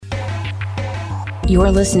You're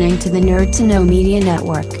listening to the Nerd to Know Media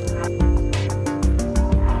Network.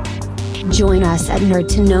 Join us at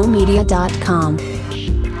nerdtoknowmedia.com.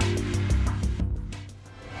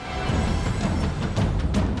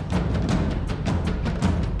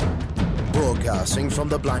 Broadcasting from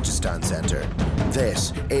the Blanchistan Center,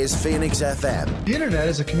 this is Phoenix FM. The internet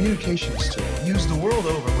is a communications tool used the world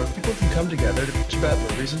over where people can come together to bitch about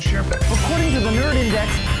movies and share facts. According to the Nerd Index,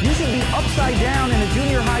 you should be upside down in a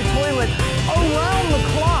junior high toilet around the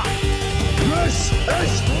clock. This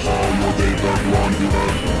is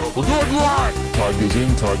We'll do it live! Time goes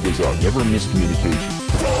in, time goes out. Never miscommunication.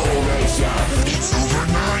 It's over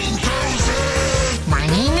 9,000! My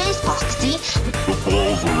name is Foxy. The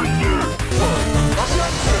balls are in there.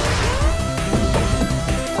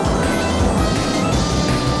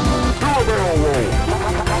 Do a barrel roll.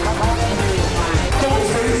 Don't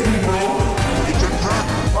save me, bro. It's a trap.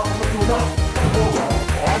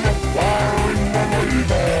 I'm a firing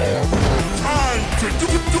believer. Time to do.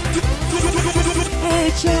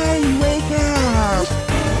 Hey, Charlie, wake up.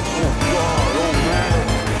 Oh, God, oh, man.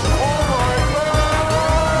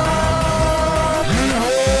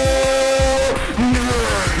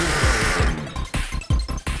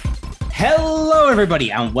 Hello,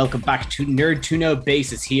 everybody, and welcome back to Nerd to Know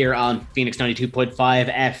Basis here on Phoenix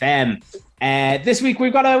 92.5 FM. This week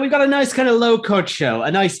we've got a nice kind of low cut show,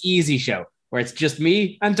 a nice easy show where it's just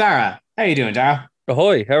me and Dara. How you doing, Dara?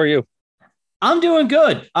 Ahoy! How are you? I'm doing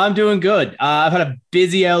good. I've had a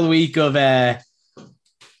busy old week of kind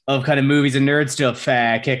of movies and nerd stuff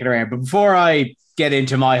kicking around. But before I get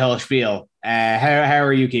into my whole spiel, how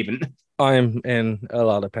are you keeping? I'm in a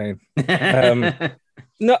lot of pain.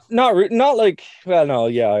 Not like, well, no,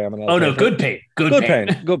 yeah, I am in a lot of pain. Good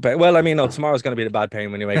pain. Good pain. Well, I mean, no, tomorrow's going to be the bad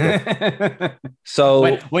pain when you wake up.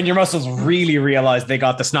 So when your muscles really realize they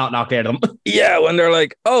got the snot knocked out of them. Yeah, when they're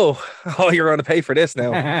like, oh, you're going to pay for this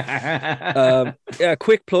now. Yeah,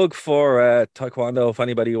 quick plug for Taekwondo if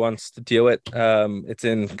anybody wants to do it. It's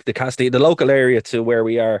in the local area to where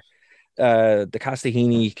we are. The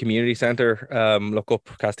Castahini Community Center. Look up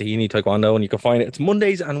Castahini Taekwondo and you can find it. It's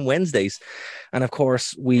Mondays and Wednesdays, and of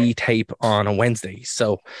course we tape on a Wednesday,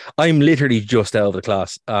 so I'm literally just out of the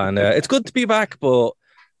class, and it's good to be back, but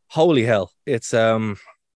holy hell, it's legit,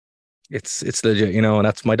 you know. And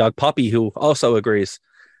that's my dog Poppy, who also agrees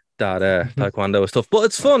that Taekwondo is tough, but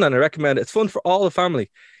it's fun, and I recommend it. It's fun for all the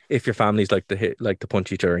family if your families like to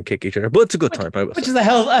punch each other and kick each other, but it's a good time, which is a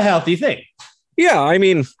healthy thing. Yeah, I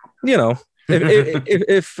mean, you know,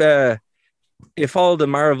 if all the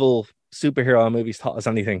Marvel superhero movies taught us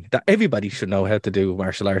anything, that everybody should know how to do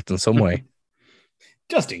martial arts in some way.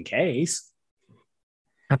 Just in case.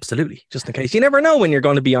 Absolutely. Just in case. You never know when you're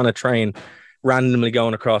going to be on a train randomly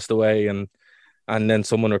going across the way and then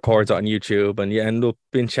someone records it on YouTube and you end up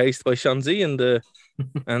being chased by Shanzi and the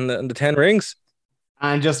 10 Rings.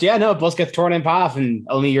 And just, bus gets torn in half and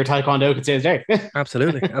only your Taekwondo could save the day.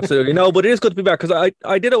 Absolutely. No, but it is good to be back because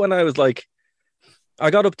I did it when I was like, I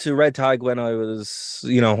got up to Red Tag when I was,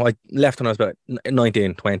 I left when I was about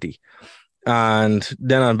 19, 20. And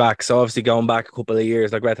then I'm back. So obviously going back a couple of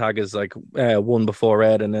years, like Red Tag is like 1 before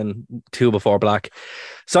Red and then 2 before Black.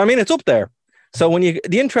 So, I mean, it's up there. So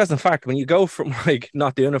the interesting fact, when you go from like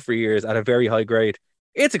not doing it for years at a very high grade,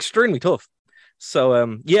 it's extremely tough. So,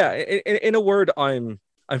 in a word, I'm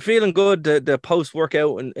feeling good. The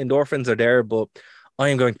post-workout endorphins are there, but I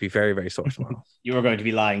am going to be very, very sore tomorrow. You are going to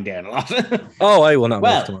be lying down a lot. Oh, I will not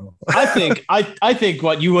move tomorrow. I think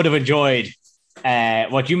what you would have enjoyed,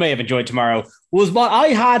 what you may have enjoyed tomorrow, was what I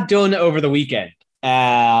had done over the weekend.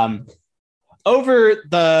 Over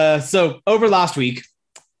last week,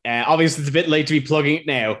 obviously it's a bit late to be plugging it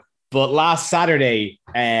now, but last Saturday,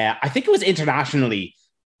 I think it was internationally,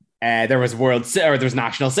 there's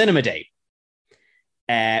National Cinema Day,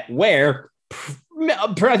 where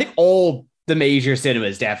I think all the major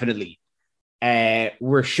cinemas definitely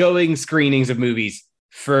were showing screenings of movies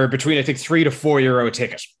for between, I think, €3 to €4 a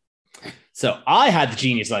ticket. So I had the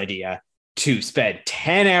genius idea to spend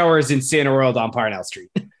 10 hours in Cineworld on Parnell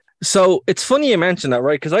Street. So it's funny you mentioned that,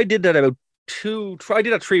 right? Because I did that I did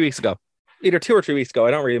that 3 weeks ago. Either 2 or 3 weeks ago.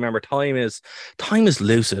 I don't really remember. Time is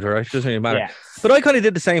lucid, right? It doesn't really matter. Yeah. But I kind of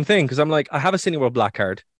did the same thing because I'm like, I have a Cineworld Black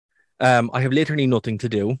card. I have literally nothing to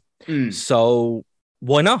do. So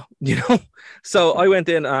why not? So I went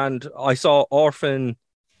in and I saw Orphan,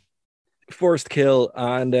 First Kill,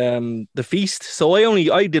 and The Feast. So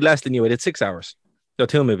I did less than you. I did 6 hours. So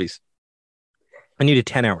 2 movies. And you did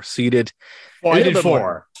 10 hours. So you did. Well, I did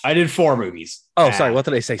 4. I did 4 movies. Oh, sorry. What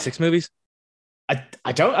did I say? 6 movies?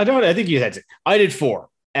 I don't. I think you said 6. I did 4.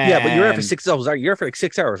 Yeah, but you're there for 6 hours. You're there for like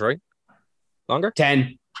 6 hours, right? Longer?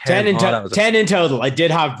 10. 10 in, that was 10 in total. I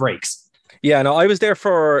did have breaks. Yeah, no, I was there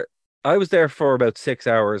for about 6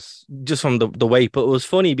 hours just from the wait. But it was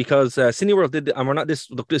funny because Cineworld did, and we're not this.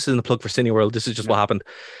 Look, this isn't a plug for Cineworld. This is just what happened.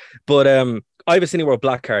 But I have a Cineworld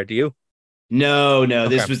Black Card. Do you? No. Okay.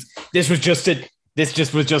 This was just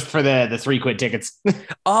for the £3 tickets.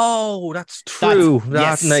 Oh, that's true.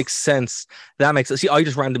 Yes. That makes sense. See, I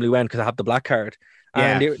just randomly went because I have the Black Card,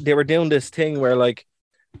 and they were doing this thing where like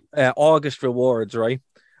August rewards, right?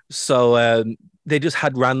 So they just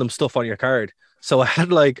had random stuff on your card. So I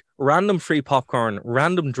had like random free popcorn,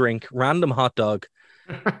 random drink, random hot dog,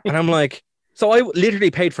 and I'm like, so I literally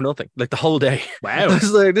paid for nothing like the whole day. Wow. I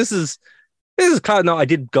was like, this is kind of, no, I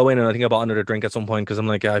did go in and I think I bought another drink at some point because I'm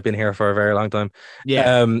like, I've been here for a very long time.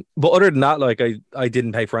 Yeah. But other than that, like I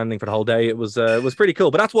didn't pay for anything for the whole day. It was pretty cool.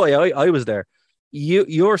 But that's why I was there.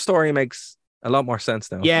 Your story makes a lot more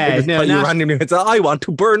sense now. Yeah, you randomly went, I want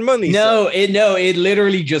to burn money. It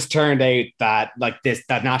literally just turned out that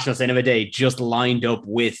that National Cinema Day just lined up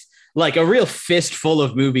with like a real fistful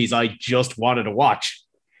of movies I just wanted to watch.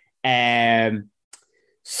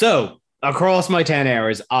 So across my 10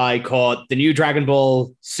 hours, I caught the new Dragon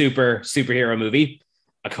Ball superhero movie.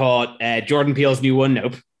 I caught Jordan Peele's new one,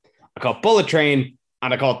 Nope. I caught Bullet Train,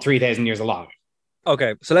 and I caught 3,000 Years of Longing.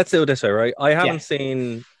 Okay, so let's do it this way, right? I haven't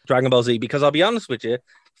seen Dragon Ball Z because I'll be honest with you,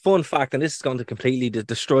 fun fact, and this is going to completely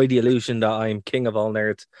destroy the illusion that I'm king of all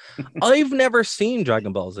nerds. I've never seen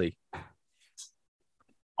Dragon Ball Z.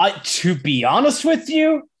 To be honest with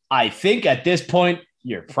you, I think at this point,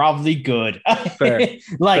 you're probably good. Fair.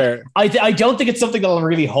 Fair. I don't think it's something that'll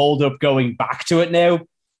really hold up going back to it now.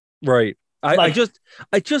 Right.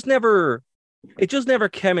 It just never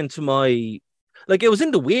came into my, like, it was in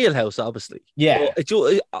the wheelhouse, obviously. Yeah.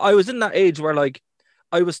 I was in that age where like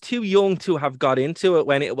I was too young to have got into it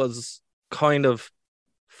when it was kind of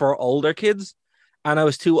for older kids, and I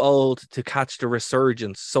was too old to catch the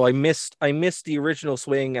resurgence. So I missed the original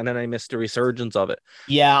swing, and then I missed the resurgence of it.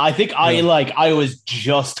 Yeah, I think I was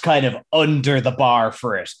just kind of under the bar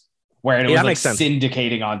for it, where it was like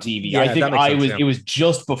syndicating on TV. Yeah, I think it was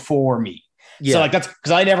just before me. Yeah. So like that's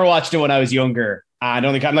because I never watched it when I was younger, and I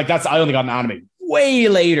only got an anime way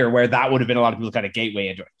later, where that would have been a lot of people kind of gateway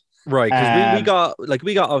into it. Right, because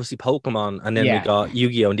we got obviously Pokemon, and then we got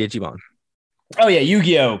Yu-Gi-Oh and Digimon. Oh yeah,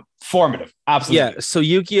 Yu-Gi-Oh, formative, absolutely. Yeah, so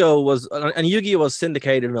Yu-Gi-Oh was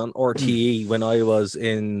syndicated on RTE when I was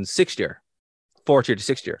in fourth year to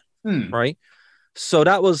sixth year, right? So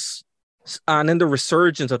that was, and then the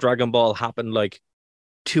resurgence of Dragon Ball happened like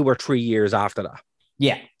 2 or 3 years after that.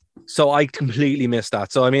 Yeah. So I completely missed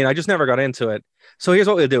that. So I mean, I just never got into it. So here's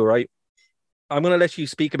what we'll do, right? I'm gonna let you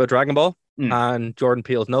speak about Dragon Ball and Jordan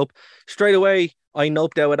Peele's Nope. Straight away, I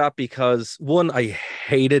noped out of that because one, I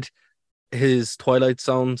hated his Twilight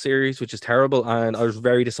Zone series, which is terrible, and I was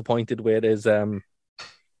very disappointed with his Candyman.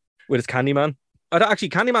 Actually,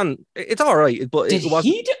 Candyman, it's all right, but he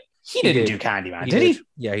didn't do Candyman, did he?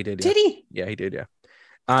 Yeah, he did. Did he? Yeah, he did. Yeah.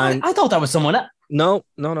 And I thought that was someone else. No,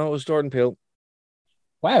 it was Jordan Peele.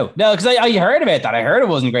 Wow, no, because I heard about that. I heard it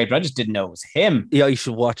wasn't great, but I just didn't know it was him. Yeah, you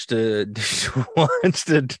should watch the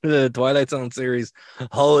Twilight Zone series.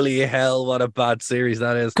 Holy hell, what a bad series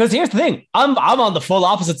that is. Because here's the thing, I'm on the full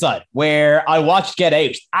opposite side, where I watched Get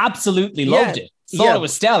Out, absolutely loved it, thought it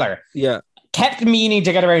was stellar. Yeah, kept meaning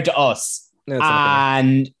to get around to Us,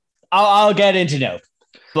 and I'll get into Nope.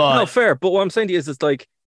 But no, fair. But what I'm saying to you is, it's like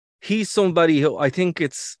he's somebody who I think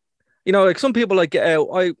it's, like some people like Get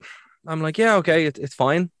Out. I'm like, yeah, okay, it's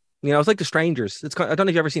fine. It's like The Strangers. I don't know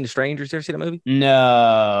if you've ever seen The Strangers. You ever seen that movie?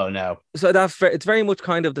 No. So it's very much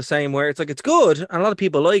kind of the same, where it's like it's good and a lot of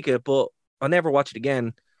people like it, but I'll never watch it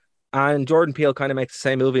again. And Jordan Peele kind of makes the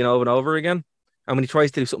same movie over and over again. And when he tries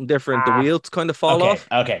to do something different, the wheels kind of fall off.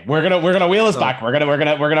 Okay, we're gonna wheel us back. We're gonna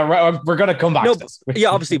come back to this. Yeah,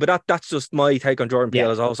 obviously, but that's just my take on Jordan Peele.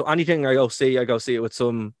 Is also anything I go see it with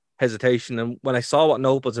some hesitation. And when I saw what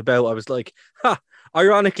Nope was about, I was like,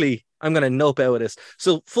 ironically, I'm going to nope out of this.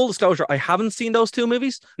 So full disclosure, I haven't seen those two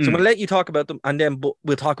movies. So I'm going to let you talk about them, and then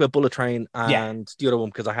we'll talk about Bullet Train and the other one,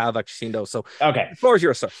 because I have actually seen those. So okay, the floor is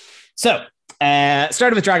yours, sir. So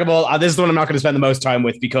started with Dragon Ball. This is the one I'm not going to spend the most time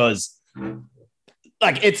with, because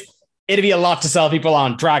like it'd be a lot to sell people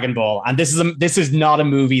on Dragon Ball, and this is not a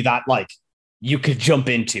movie that like you could jump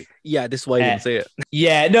into. Yeah, this is why I didn't say it.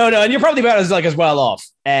 Yeah, no, and you're probably about as well off.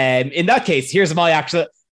 In that case, here's my actual,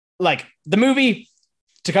 like, the movie,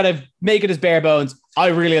 to kind of make it as bare bones, I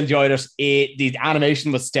really enjoyed it. The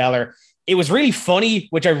animation was stellar. It was really funny,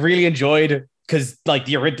 which I really enjoyed, because like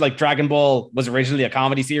Dragon Ball was originally a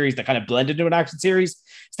comedy series that kind of blended into an action series.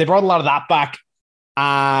 So they brought a lot of that back.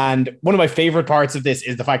 And one of my favorite parts of this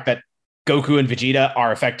is the fact that Goku and Vegeta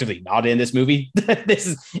are effectively not in this movie. It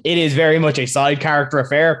is very much a side character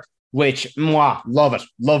affair, which love it.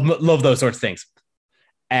 Love those sorts of things.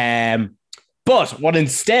 But what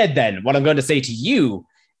I'm going to say to you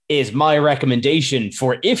is my recommendation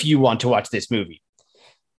for if you want to watch this movie.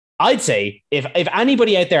 I'd say if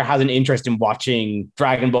anybody out there has an interest in watching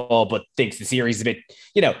Dragon Ball but thinks the series is a bit,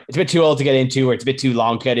 it's a bit too old to get into or it's a bit too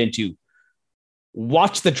long to get into,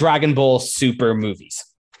 watch the Dragon Ball Super movies.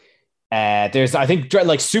 There's, I think,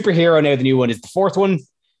 like Superhero now, the new one is the fourth one.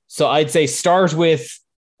 So I'd say start with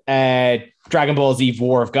Dragon Ball Z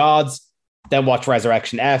War of Gods, then watch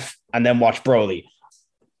Resurrection F, and then watch Broly.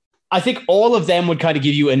 I think all of them would kind of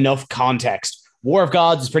give you enough context. War of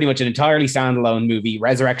Gods is pretty much an entirely standalone movie.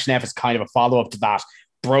 Resurrection F is kind of a follow-up to that.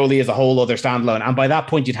 Broly is a whole other standalone. And by that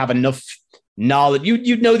point, you'd have enough knowledge.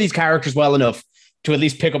 You'd know these characters well enough to at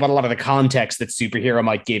least pick up on a lot of the context that Superhero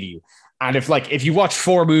might give you. And if you watch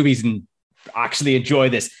 4 movies and actually enjoy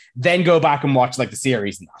this, then go back and watch like the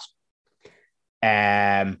series and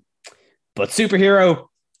that. But Superhero,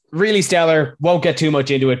 really stellar. Won't get too much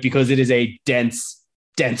into it because it is a dense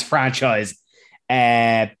franchise.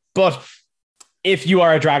 But if you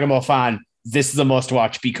are a Dragon Ball fan, this is a must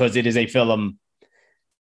watch because it is a film.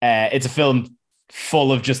 It's a film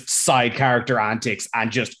full of just side character antics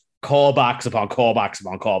and just callbacks upon callbacks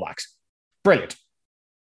upon callbacks. Brilliant.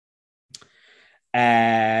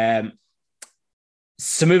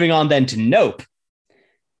 So moving on then to Nope,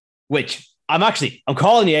 which I'm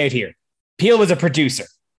calling you out here. Peele was a producer.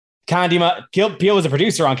 Peele was a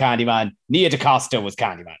producer on Candyman. Nia DaCosta was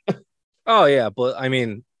Candyman. Oh yeah, but I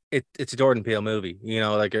mean, it's a Jordan Peele movie.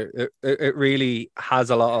 Like it really has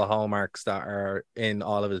a lot of hallmarks that are in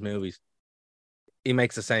all of his movies. He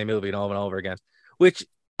makes the same movie over and over again, which,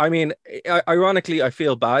 I mean, ironically, I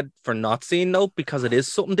feel bad for not seeing Nope because it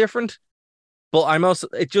is something different. But I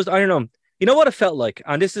don't know. You know what it felt like?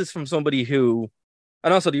 And this is from somebody who,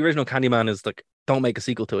 and also the original Candyman is like, don't make a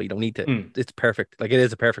sequel to it. You don't need to. It's perfect. Like, it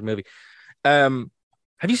is a perfect movie. Have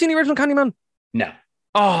you seen the original Candyman? No.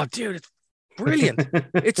 Oh, dude, it's brilliant.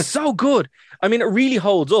 It's so good. I mean, it really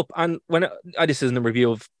holds up. And this isn't a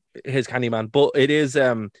review of his Candyman, but it is,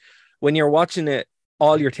 when you're watching it,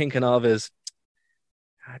 all you're thinking of is,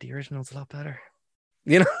 the original's a lot better.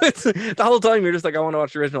 It's the whole time you're just like, I want to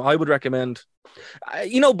watch the original. I would recommend, but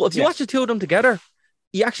if you watch the two of them together,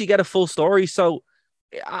 you actually get a full story. So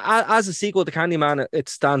as a sequel to Candyman, it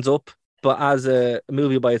stands up, but as a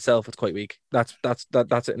movie by itself, it's quite weak. That's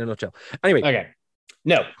it in a nutshell. Anyway, okay,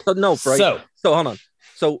 no, right? So hold on.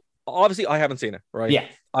 So obviously, I haven't seen it, right? Yeah,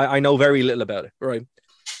 I know very little about it, right?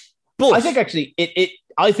 But I think actually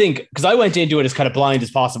I think because I went into it as kind of blind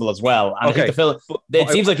as possible as well. And okay. I think the film, it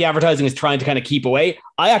seems like the advertising is trying to kind of keep away.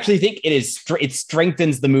 I actually think it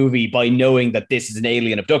strengthens the movie by knowing that this is an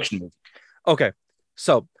alien abduction movie. Okay.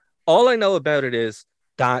 So all I know about it is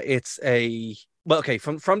that it's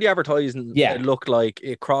from the advertising, it looked like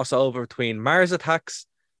a crossover between Mars Attacks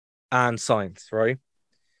and Science, right?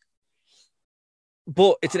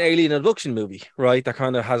 But it's an alien abduction movie, right? That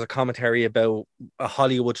kind of has a commentary about a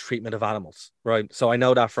Hollywood treatment of animals, right? So I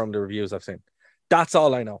know that from the reviews I've seen. That's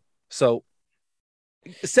all I know. So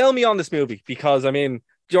sell me on this movie because, I mean,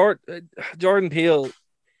 Jordan Peele,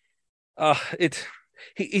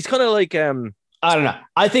 he's kind of like I don't know.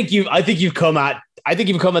 I think you've come at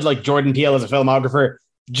like Jordan Peele as a filmographer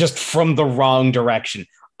just from the wrong direction.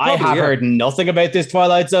 Probably, I have heard nothing about this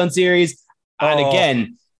Twilight Zone series, and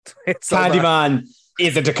again, Candyman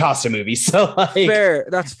is a DaCosta movie, so like, fair.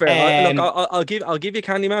 That's fair. Look, I'll give you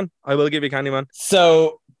Candyman. I will give you Candyman.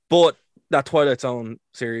 So, but that Twilight Zone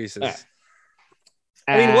series is.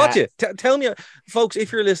 I mean, watch it. Tell me, folks,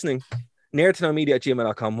 if you're listening,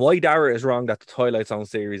 nerdtoknowmedia@gmail.com, why Dara is wrong that the Twilight Zone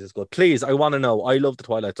series is good. Please, I want to know. I love the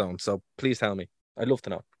Twilight Zone, so please tell me. I'd love to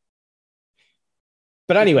know.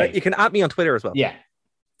 But anyway, you can add me on Twitter as well. Yeah.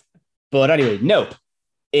 But anyway, Nope.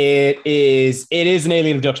 It is an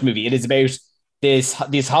alien abduction movie. It is about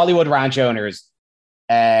these Hollywood ranch owners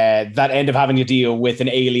that end up having to deal with an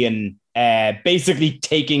alien basically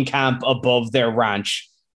taking camp above their ranch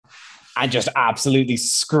and just absolutely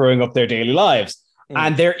screwing up their daily lives.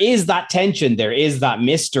 And there is that tension, there is that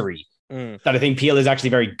mystery that I think Peele is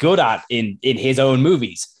actually very good at in his own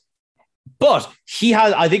movies. But he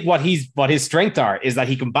has, I think what his strengths are is that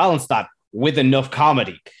he can balance that with enough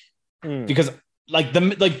comedy. Because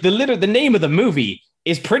the name of the movie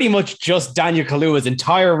is pretty much just Daniel Kaluuya's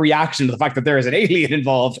entire reaction to the fact that there is an alien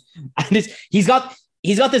involved. And he's got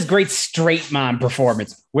this great straight man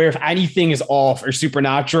performance where if anything is off or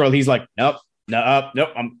supernatural, he's like, nope.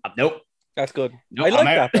 That's good. Nope, I like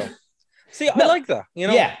that though. See, I like that,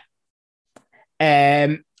 Yeah.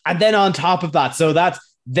 and then on top of that, so that's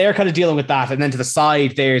they're kind of dealing with that, and then to the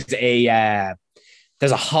side there's a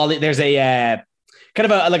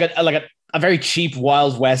kind of a very cheap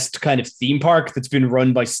Wild West kind of theme park that's been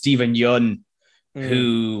run by Stephen Yun,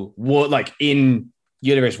 who like in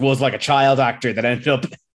universe was like a child actor that ended up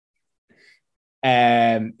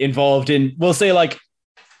involved in, we'll say, like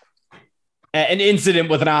an incident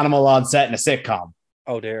with an animal on set in a sitcom.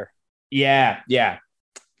 Oh dear. Yeah.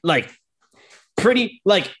 Like pretty,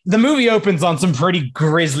 like the movie opens on some pretty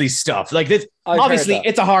grisly stuff. Like this, obviously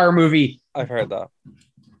it's a horror movie. I've heard that.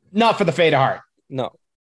 Not for the faint of heart. No.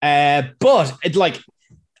 But it's like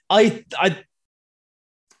I'm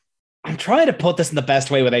trying to put this in the best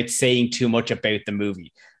way without saying too much about the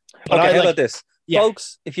movie. But okay, how like, about this? Yeah.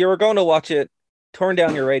 Folks, if you were going to watch it, turn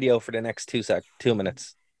down your radio for the next 2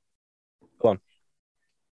 minutes. Go on.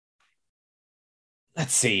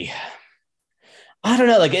 Let's see. I don't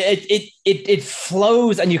know. Like it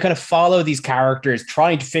flows, and you kind of follow these characters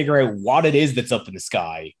trying to figure out what it is that's up in the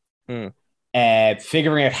sky,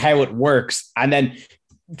 figuring out how it works, and then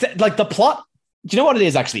like the plot. Do you know what it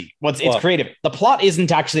is actually? It's creative. The plot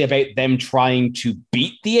isn't actually about them trying to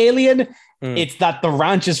beat the alien. It's that the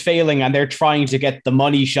ranch is failing, and they're trying to get the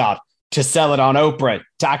money shot to sell it on Oprah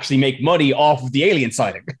to actually make money off of the alien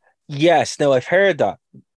sighting. Yes, no, I've heard that.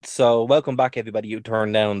 So welcome back, everybody. You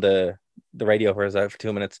turned down the radio for us out for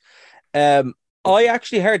 2 minutes. I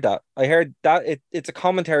actually heard that. I heard that it's a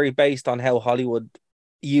commentary based on how Hollywood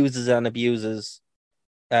uses and abuses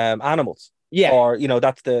animals. Yeah, or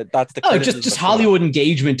that's the just Hollywood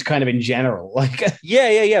engagement kind of in general. Like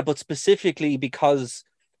yeah. But specifically because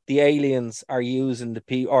the aliens are using the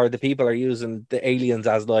people are using the aliens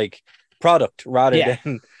as like product rather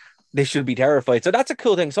than they should be terrified. So that's a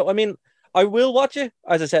cool thing. So I mean, I will watch it.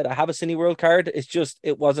 As I said, I have a Cineworld card. It's just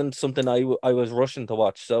it wasn't something I was rushing to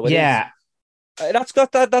watch. So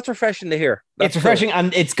that's refreshing to hear. It's refreshing,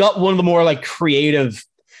 and it's got one of the more like creative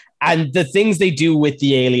and the things they do with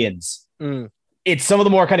the aliens. It's some of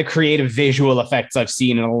the more kind of creative visual effects I've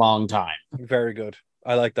seen in a long time. Very good.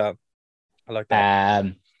 I like that.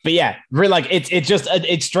 But yeah, really, like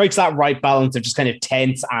it strikes that right balance of just kind of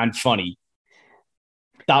tense and funny.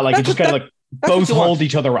 That like it just kind of like both hold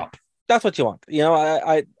each other up. That's what you want.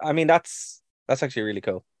 I mean that's actually really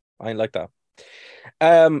cool. I like that.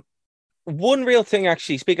 One real thing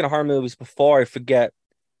actually, speaking of horror movies, before I forget,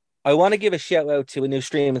 I want to give a shout out to a new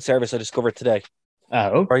streaming service I discovered today.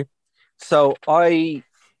 Oh, right. So I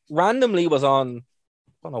randomly was on, I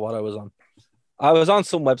don't know what I was on. I was on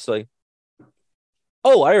some website.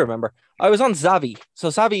 Oh, I remember. I was on Zavvi. So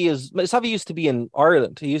Zavvi used to be in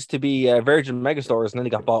Ireland. He used to be Virgin Megastores, and then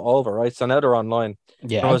he got bought over, right? So now they're online.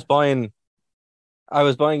 Yeah. And I was buying,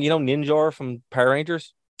 Ninjor from Power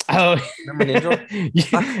Rangers. Oh, remember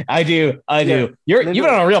Ninjor? I do. You've been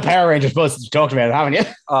on a real Power Rangers post to talk about it, haven't you?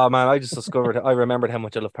 Oh man, I remembered how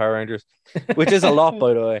much I love Power Rangers, which is a lot,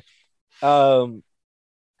 by the way.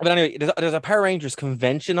 But anyway, there's a Power Rangers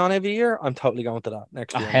convention on every year. I'm totally going to that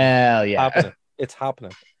next year. Hell yeah. It's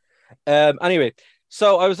happening. Anyway,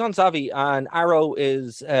 so I was on Zavvi, and Arrow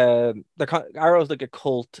is Arrow's like a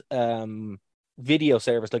cult video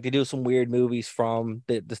service. Like they do some weird movies from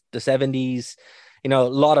the 70s, a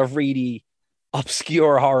lot of really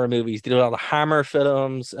obscure horror movies. They do a lot of Hammer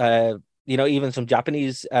films, even some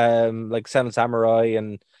Japanese like Seven Samurai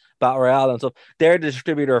and Battle Royale and stuff. They're the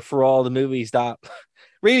distributor for all the movies that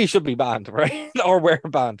really should be banned, right? Or were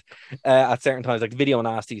banned at certain times, like Video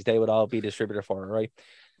Nasties, they would all be distributor for it, right?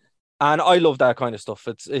 And I love that kind of stuff.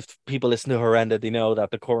 It's, if people listen to Horrenda, they know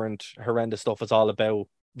that the current horrendous stuff is all about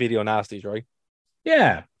Video Nasties, right?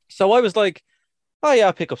 Yeah. So I was like, oh yeah,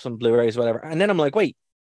 I'll pick up some Blu-rays, whatever. And then I'm like, wait,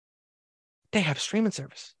 they have a streaming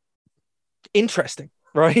service. Interesting,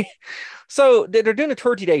 right? So they're doing a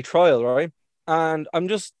 30-day trial, right? And I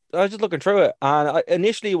was just looking through it. And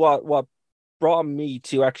initially what brought me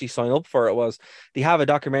to actually sign up for it was they have a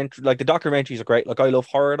documentary. Like the documentaries are great. Like I love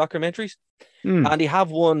horror documentaries. And they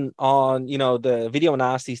have one on, the Video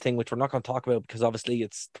Nasties thing, which we're not going to talk about because obviously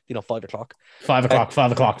it's, 5 o'clock. 5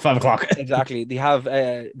 o'clock. Exactly. They have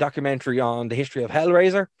a documentary on the history of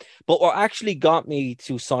Hellraiser. But what actually got me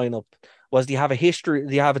to sign up was they have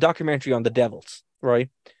a documentary on the Devils,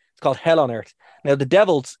 right? It's called Hell on Earth. Now, The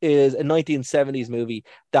Devils is a 1970s movie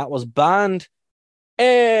that was banned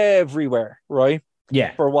everywhere, right?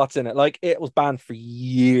 Yeah. For what's in it. Like, it was banned for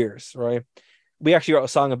years, right? We actually wrote a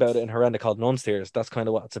song about it in Horrenda called Nun's Tears. That's kind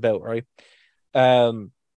of what it's about, right? And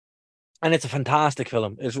it's a fantastic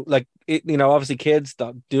film. It's like, obviously kids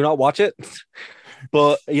do not watch it.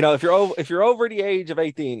 But, if you're over the age of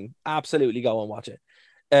 18, absolutely go and watch it.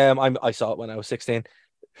 I saw it when I was 16.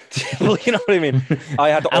 Well, you know what I mean? I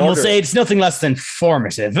had to And we'll order say it. it's nothing less than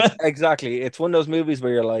formative. Exactly. It's one of those movies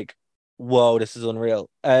where you're like, whoa, this is unreal.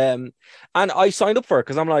 And I signed up for it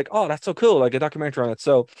because I'm like, oh, that's so cool, like a documentary on it.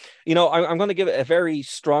 So, I'm going to give it a very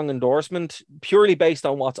strong endorsement purely based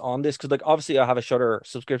on what's on this. Because, like, obviously, I have a Shudder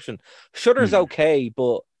subscription. Shudder's okay,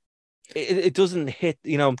 but it doesn't hit,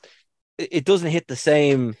 it doesn't hit the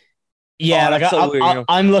same. Yeah, Oh, like that's so weird,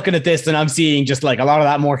 I'm looking at this and I'm seeing just like a lot of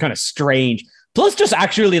that more kind of strange, plus just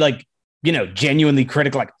actually like, genuinely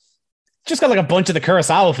critical, like just got like a bunch of the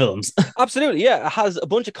Kurosawa films. Absolutely, yeah. It has a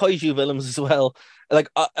bunch of kaiju films as well, like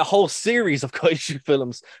a whole series of kaiju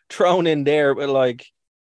films thrown in there with like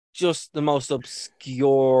just the most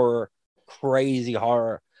obscure, crazy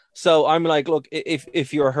horror. So I'm like, look,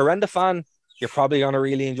 if you're a Horrenda fan, you're probably gonna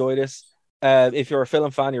really enjoy this. If you're a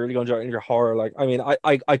film fan, you're really gonna enjoy it. And you're horror, like, I mean,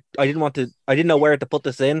 I didn't know where to put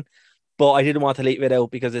this in, but I didn't want to leave it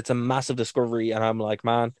out because it's a massive discovery, and I'm like,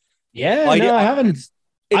 man, Yeah, I haven't.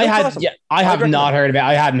 it I looks had, awesome. yeah, I have recommend not heard about.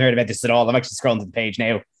 I hadn't heard about this at all. I'm actually scrolling to the page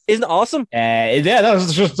now. Isn't it awesome? Yeah,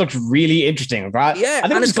 just looks really interesting. I'm glad. Yeah, I think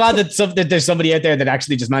I'm and just glad that there's somebody out there that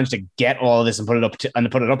actually just managed to get all of this and put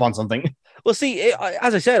it up on something. Well, see,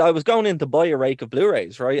 as I said, I was going in to buy a rake of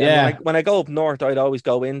Blu-rays, right? Yeah. And when I go up north, I'd always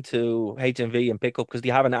go into HMV and pick up because they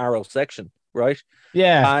have an Arrow section, right?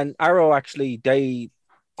 Yeah. And Arrow actually,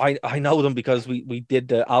 I know them because we did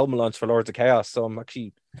the album launch for Lords of Chaos, so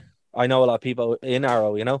I know a lot of people in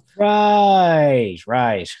Arrow, Right.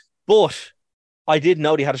 But I didn't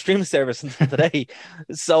know they had a streaming service until today.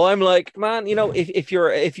 So I'm like, man, if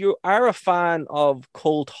you are a fan of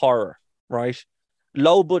cult horror, right?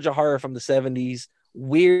 Low budget horror from the 70s,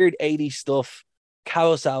 weird 80s stuff,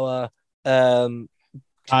 Kurosawa,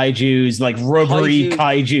 Kaijus, like rubbery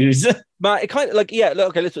kaijus. man, it kind of like, yeah,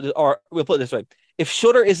 look, okay, we'll put it this way. If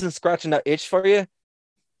Shudder isn't scratching that itch for you,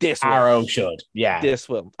 this will. Arrow should. Yeah. This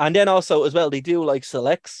will. And then also as well, they do like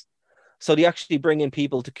selects. So they actually bring in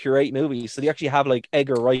people to curate movies. So they actually have like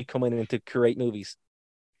Edgar Wright coming in to curate movies.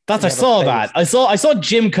 I saw that. I saw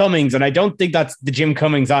Jim Cummings, and I don't think that's the Jim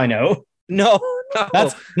Cummings I know. No,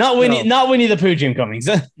 That's not Winnie the Pooh Jim Cummings.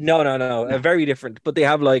 No. Very different. But they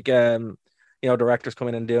have like directors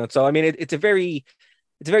coming in and doing it. So I mean it's a very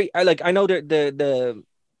like, I know the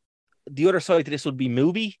other side to this would be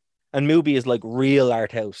Mubi, and Mubi is like real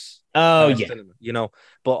art house. Oh yeah. Cinema,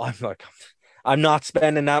 but I'm like, I'm not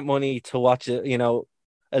spending that money to watch it,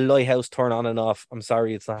 a lighthouse turn on and off. I'm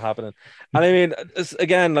sorry, it's not happening. And I mean,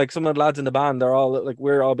 again, like some of the lads in the band, they're all like,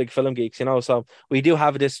 we're all big film geeks, so we do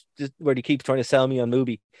have this where they keep trying to sell me on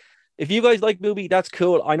Mubi. If you guys like Mubi, that's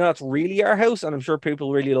cool. I know that's really our house, and I'm sure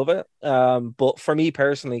people really love it. But for me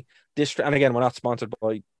personally, and again, we're not sponsored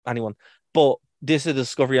by anyone, but this is a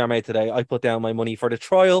discovery I made today. I put down my money for the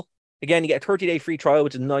trial. Again, you get a 30-day free trial,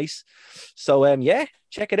 which is nice. So, yeah,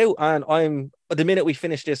 check it out. And the minute we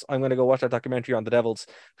finish this, I'm going to go watch that documentary on the Devils,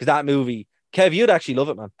 because that movie, Kev, you'd actually love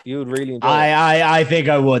it, man. You'd really enjoy it. I think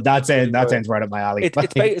I would. That sounds right up my alley.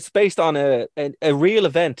 It's based on a real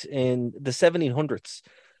event in the 1700s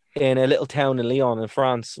in a little town in Lyon in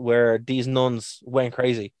France where these nuns went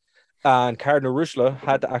crazy. And Cardinal Richelieu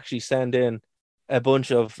had to actually send in a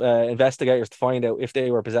bunch of investigators to find out if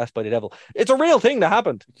they were possessed by the devil. It's a real thing that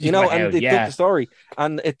happened, Wow, and they took the story,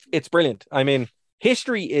 and it's brilliant. I mean,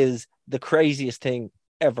 history is the craziest thing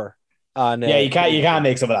ever. And you can't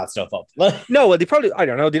make some of that stuff up. No, well, they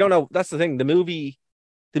don't know. That's the thing. The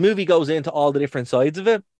movie goes into all the different sides of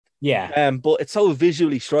it. Yeah. But it's so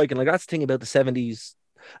visually striking. Like, that's the thing about the 70s,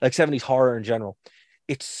 like 70s horror in general.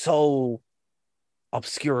 It's so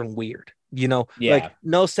obscure and weird. Like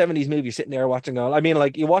no 70s movie you're sitting there watching. I mean,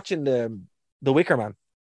 like, you're watching the Wicker Man,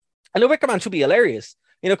 and the Wicker Man should be hilarious.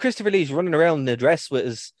 Christopher Lee's running around in a dress with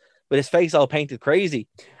his face all painted crazy.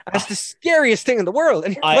 And that's the scariest thing in the world.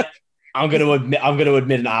 And I'm gonna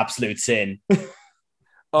admit an absolute sin.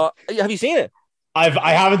 Have you seen it? I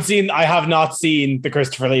have not seen the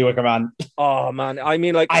Christopher Lee Wicker Man. Oh man, I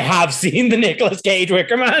mean, like, I have seen the Nicolas Cage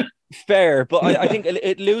Wicker Man. Fair, but I think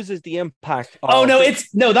it loses the impact. That's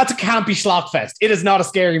a campy schlock fest. It is not a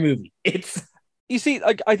scary movie. You see,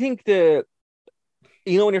 like, I think when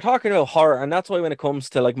you're talking about horror, and that's why when it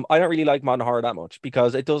comes to, like, I don't really like modern horror that much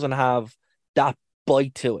because it doesn't have that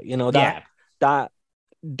bite to it. That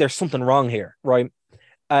there's something wrong here, right?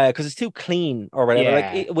 Because it's too clean or whatever.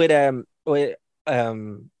 Yeah. Like with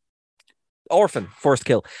Orphan First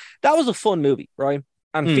Kill, that was a fun movie, right?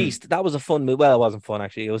 And Feast, that was a fun movie. Well, it wasn't fun,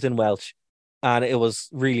 actually. It was in Welsh, and it was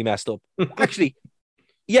really messed up. Actually,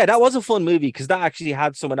 yeah, that was a fun movie because that actually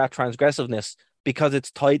had some of that transgressiveness because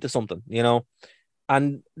it's tied to something,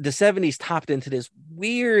 And the 70s tapped into this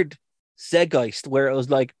weird zeitgeist where it was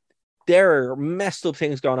like, there are messed up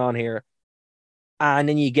things going on here, and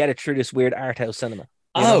then you get it through this weird art house cinema.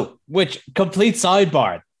 Which complete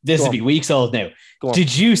sidebar. This Go would on. be weeks old now. Go on.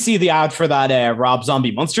 Did you see the ad for that Rob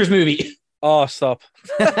Zombie Monsters movie? Oh, stop.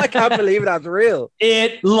 I can't believe that's real.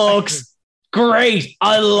 It looks great.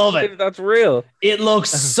 I love it. That's real. It looks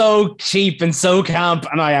so cheap and so camp,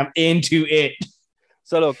 and I am into it.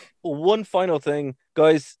 So look, one final thing,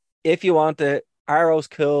 guys, if you want it, Arrow's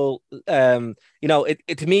cool. To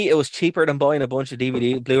me, it was cheaper than buying a bunch of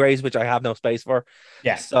DVD Blu-rays, which I have no space for.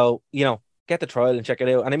 Yeah. So, get the trial and check it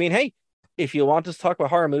out. And I mean, hey, if you want us to talk about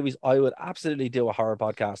horror movies, I would absolutely do a horror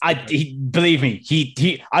podcast. Believe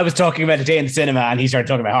me, I was talking about a day in the cinema, and he started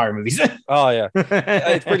talking about horror movies. Oh yeah,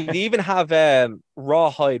 it's pretty. They even have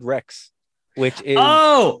Rawhide Rex, which is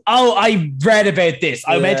I read about this.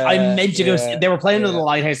 I meant to go. They were playing in the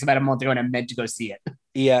Lighthouse about a month ago, and I meant to go see it.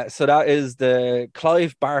 Yeah, so that is the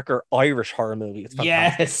Clive Barker Irish horror movie. It's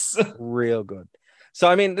fantastic. Yes, real good. So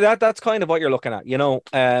I mean, that's kind of what you're looking at.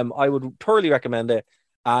 I would thoroughly recommend it.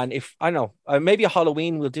 And if I know, maybe a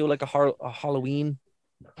Halloween, we'll do like a Halloween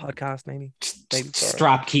podcast, maybe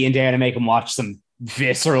strap Keaton down and make him watch some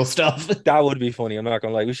visceral stuff. That would be funny. I'm not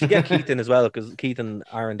gonna lie. We should get Keith in as well, because Keith and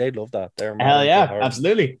Aaron, they'd love that. Hell yeah,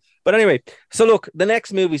 absolutely. But anyway, so look, the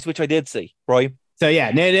next movies which I did see, right? So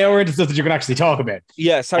yeah, now we're into stuff that you can actually talk about.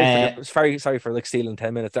 Yeah, sorry for like stealing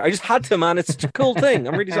 10 minutes there. I just had to, man. It's such a cool thing.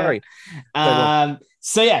 I'm really sorry.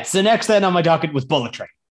 So next then on my docket was Bullet Train.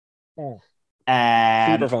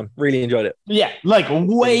 Super fun. Really enjoyed it. Yeah, like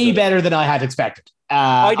way better than I had expected.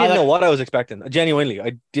 I didn't know what I was expecting. Genuinely,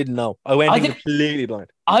 I didn't know. I went completely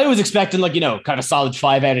blind. I was expecting kind of solid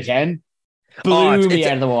 5 out of 10. Blew me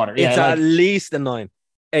out of the water. It's at least a 9.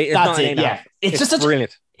 It's that's it. Yeah, it's just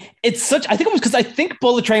brilliant. It's such. I think it was because I think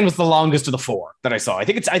Bullet Train was the longest of the 4 that I saw. I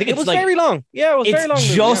think it's like very long. Yeah, it was very long.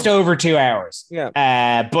 Just over 2 hours.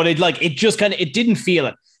 Yeah. But it just kind of didn't feel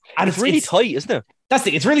it, and it's really tight, isn't it? That's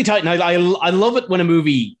it. It's really tight, and I love it when a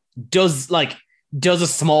movie does a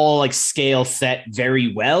small scale set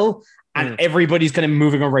very well, and everybody's kind of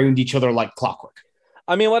moving around each other like clockwork.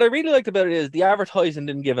 I mean, what I really liked about it is the advertising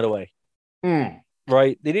didn't give it away.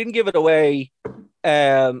 Right? They didn't give it away.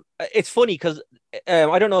 It's funny because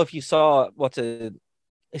I don't know if you saw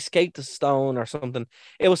Escape the Stone or something.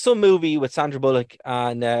 It was some movie with Sandra Bullock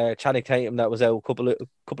and Channing Tatum that was out a couple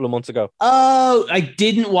of months ago. Oh, I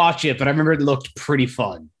didn't watch it, but I remember it looked pretty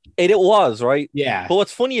fun. It was, right? Yeah. But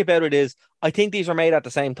what's funny about it is I think these were made at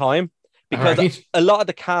the same time, because a lot of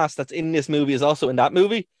the cast that's in this movie is also in that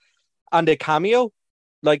movie, and the cameo,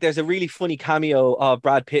 there's a really funny cameo of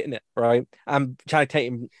Brad Pitt in it, right? And Channing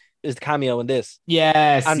Tatum is the cameo in this.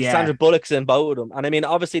 Yes. And Sandra Bullock's in both of them. And I mean,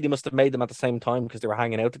 obviously they must have made them at the same time because they were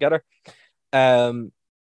hanging out together. And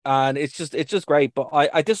it's just great.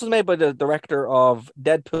 But this was made by the director of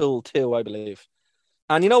Deadpool 2, I believe.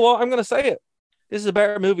 And you know what? I'm going to say it. This is a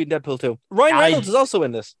better movie than Deadpool 2. Ryan Reynolds is also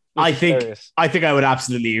in this. I think I would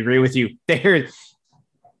absolutely agree with you.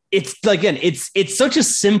 It's such a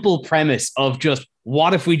simple premise of just,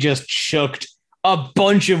 what if we just chucked a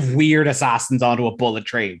bunch of weird assassins onto a bullet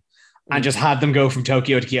train and just had them go from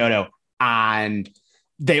Tokyo to Kyoto, and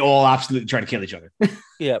they all absolutely try to kill each other.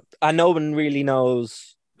 Yeah, and no one really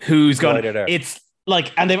knows who's going to. It's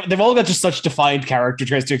and they've all got just such defined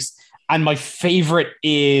characteristics. And my favorite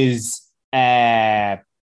is, oh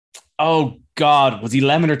God, was he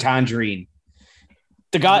lemon or tangerine?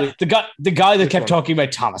 The guy that kept talking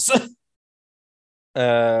about Thomas.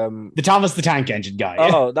 The Thomas the Tank Engine guy.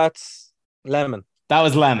 Oh, that's Lemon. That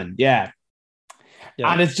was Lemon, yeah.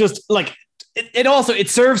 And it's just it also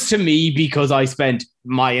serves to me because I spent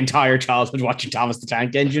my entire childhood watching Thomas the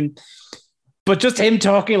Tank Engine. But just him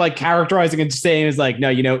talking, characterizing and saying is no,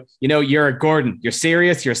 you're a Gordon, you're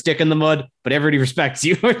serious, you're a stick in the mud, but everybody respects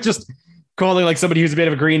you. Just calling somebody who's a bit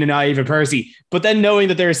of a green and naive and Percy, but then knowing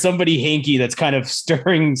that there's somebody hinky that's kind of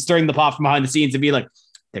stirring the pot from behind the scenes and be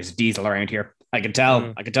there's a diesel around here. I can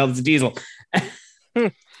tell there's a diesel.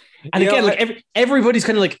 And again, everybody's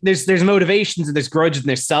kind of there's motivations and there's grudges and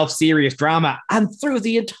there's self-serious drama. And through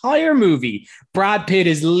the entire movie, Brad Pitt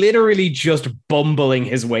is literally just bumbling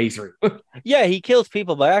his way through. Yeah, he kills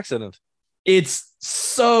people by accident. It's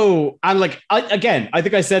so, and I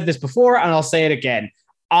think I said this before and I'll say it again.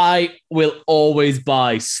 I will always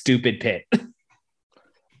buy stupid Pitt.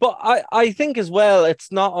 But I think as well,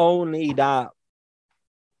 it's not only that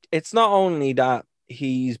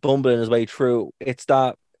he's bumbling his way through, it's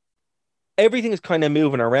that everything is kind of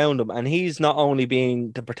moving around him, and he's not only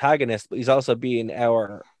being the protagonist, but he's also being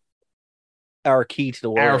our key to the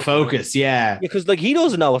world. Our focus, yeah. Because he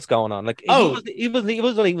doesn't know what's going on. He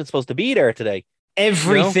wasn't even supposed to be there today.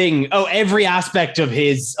 everything. Every aspect of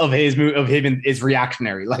him is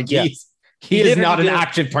reactionary. Like he is not an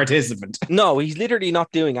active participant. No, he's literally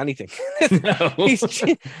not doing anything. No.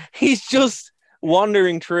 He's just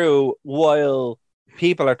wandering through while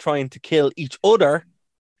people are trying to kill each other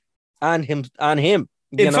and him.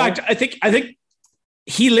 In fact, I think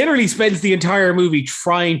he literally spends the entire movie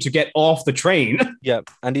trying to get off the train. Yeah,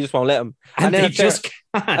 and he just won't let him. And they just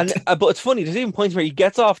can't. But it's funny, there's even points where he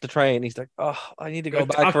gets off the train and he's like, oh, I need to go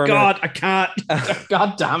back for a minute. I can't.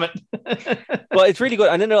 God damn it. But it's really good.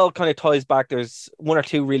 And then it all kind of ties back. There's one or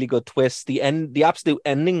two really good twists. The absolute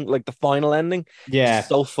ending, like the final ending, is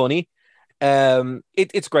so funny.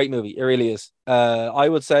 It's a great movie. It really is. I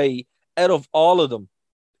would say out of all of them,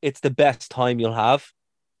 it's the best time you'll have.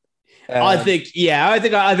 I think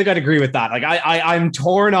I'd agree with that. Like I'm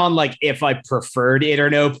torn on like if I preferred it or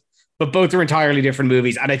no, but both are entirely different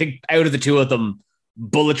movies. And I think out of the two of them,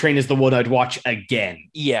 Bullet Train is the one I'd watch again.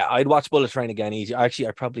 Yeah, I'd watch Bullet Train again easy. Actually,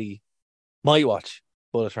 I probably might watch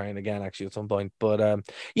Bullet Train again actually at some point. But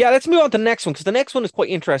let's move on to the next one because the next one is quite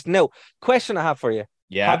interesting. Now, question I have for you.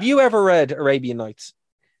 Yeah. Have you ever read Arabian Nights?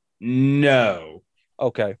 No.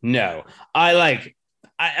 Okay. No.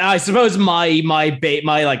 I suppose my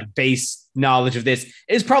base knowledge of this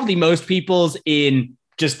is probably most people's in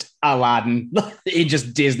just Aladdin, in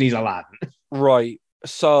just Disney's Aladdin. Right.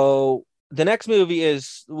 So the next movie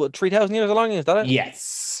is 3,000 Years Along, is that it?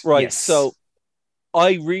 Yes. Right. Yes. So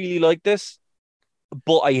I really like this,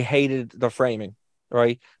 but I hated the framing.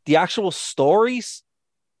 Right. The actual stories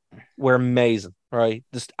were amazing. Right.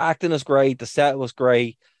 The acting is great. The set was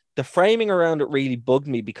great. The framing around it really bugged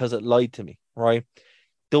me because it lied to me. Right.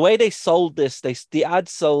 The way they sold this, the ad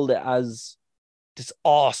sold it as this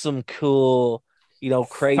awesome, cool,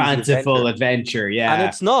 crazy, fanciful adventure. Yeah. And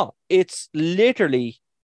it's not. It's literally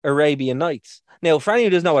Arabian Nights. Now, for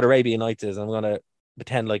anyone who doesn't know what Arabian Nights is, I'm going to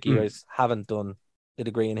pretend like you guys haven't done a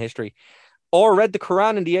degree in history or read the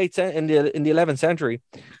Quran in the 11th century.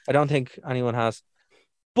 I don't think anyone has.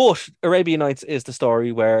 But Arabian Nights is the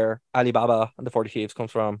story where Ali Baba and the 40 Thieves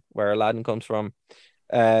comes from, where Aladdin comes from,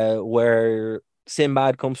 where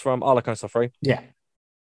Sinbad comes from, all that kind of stuff, right? Yeah.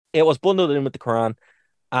 It was bundled in with the Quran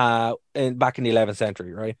back in the 11th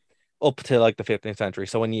century, right? Up to like the 15th century.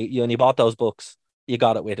 So when you bought those books, you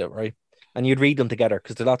got it with it, right? And you'd read them together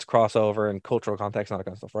because there's lots of crossover and cultural context and all that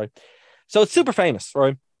kind of stuff, right? So it's super famous,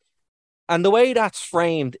 right? And the way that's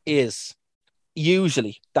framed is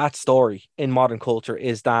usually that story in modern culture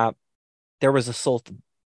is that there was a sultan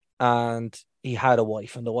and he had a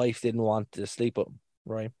wife and the wife didn't want to sleep with him,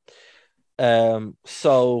 right?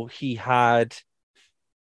 So she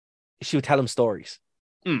would tell him stories.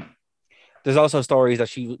 There's also stories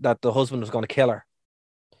that the husband was going to kill her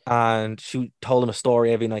and she told him a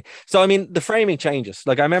story every night. So I mean the framing changes.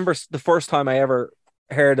 Like I remember the first time I ever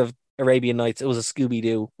heard of Arabian Nights, it was a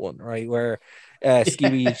Scooby-Doo one, right? Where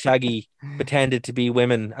Scooby and Shaggy pretended to be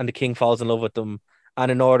women and the king falls in love with them.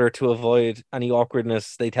 And in order to avoid any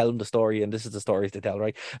awkwardness, they tell him the story, and this is the stories they tell,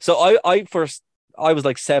 right? So I was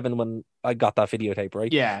like 7 when I got that videotape,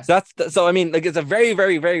 right? Yeah. So I mean, like it's a very,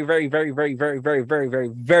 very, very, very, very, very, very, very, very, very,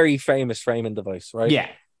 very famous framing device, right? Yeah.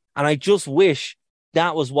 And I just wish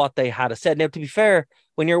that was what they had said. Now, to be fair,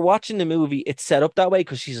 when you're watching the movie, it's set up that way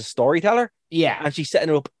because she's a storyteller. Yeah. And she's setting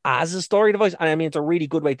it up as a story device. And I mean, it's a really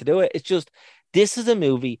good way to do it. It's just, this is a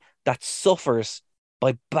movie that suffers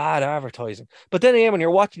by bad advertising. But then again, when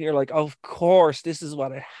you're watching, you're like, oh, of course, this is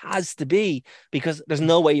what it has to be because there's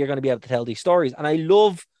no way you're going to be able to tell these stories. And I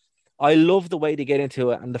love the way they get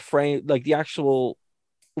into it and the frame, like the actual,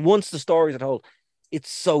 once the stories are told,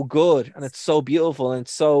 it's so good and it's so beautiful and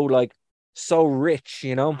it's so rich,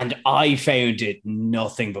 And I found it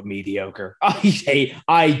nothing but mediocre.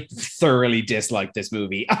 I thoroughly dislike this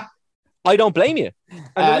movie. I don't blame you.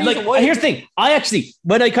 Here's the thing. I actually,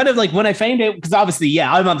 when I found out, because obviously,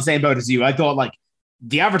 I'm on the same boat as you. I thought like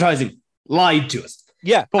the advertising lied to us.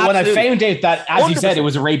 Yeah. But absolutely. when I found out that, as 100%. You said, it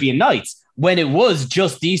was Arabian Nights, when it was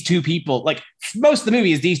just these two people, like most of the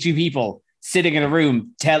movie is these two people sitting in a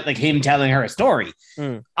room, him telling her a story.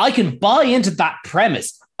 I can buy into that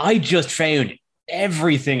premise. I just found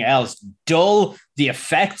everything else dull. The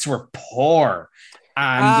effects were poor,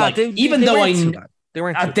 and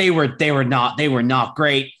they were not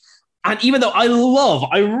great. And even though I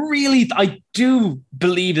do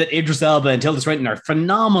believe that Idris Elba and Tilda Swinton are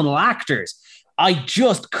phenomenal actors, I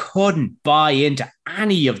just couldn't buy into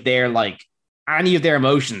any of their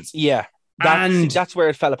emotions. Yeah, that's where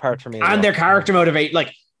it fell apart for me. And their character motivate,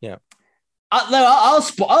 I'll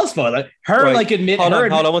spoil it. Hold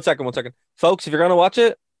on, one second, folks. If you're gonna watch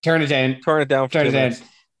it, turn it down. Turn it down.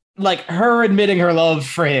 Like her admitting her love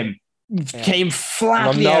for him came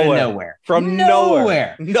flatly out of nowhere. From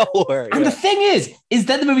nowhere. Nowhere. And the thing is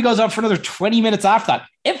then the movie goes on for another 20 minutes after that.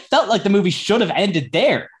 It felt like the movie should have ended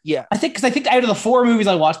there. Yeah. I think out of the 4 movies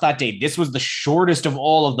I watched that day, this was the shortest of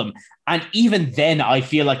all of them. And even then, I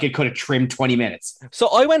feel like it could have trimmed 20 minutes. So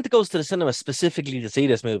I went to go to the cinema specifically to see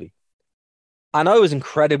this movie. And I was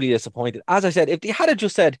incredibly disappointed. As I said, if they had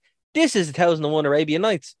just said, this is 1001 Arabian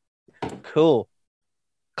Nights, cool.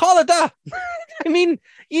 Call it that. I mean,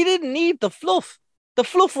 you didn't need the fluff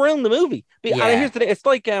around the movie. But and here's the thing, it's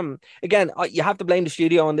like, again, you have to blame the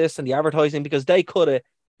studio on this and the advertising, because they could have,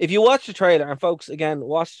 if you watch the trailer, and folks, again,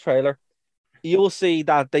 watch the trailer, you will see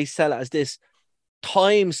that they sell it as this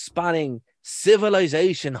time-spanning,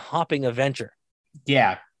 civilization-hopping adventure.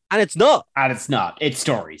 Yeah. And it's not. It's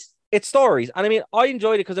stories. It's stories. And I mean, I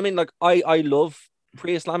enjoyed it because, I mean, like, I love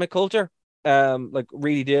pre-Islamic culture. Like,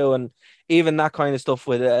 really do. And even that kind of stuff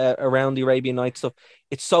with around the Arabian Nights stuff,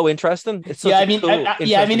 it's so interesting. It's such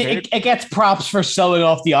it gets props for sewing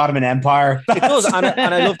off the Ottoman Empire. It does. And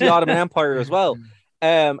I love the Ottoman Empire as well.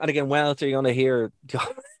 And again, when else are you going to hear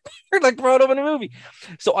like brought up in a movie?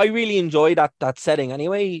 So I really enjoy that setting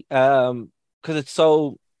anyway, because it's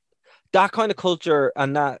so, that kind of culture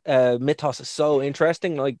and that mythos is so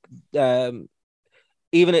interesting. Like,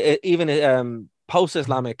 even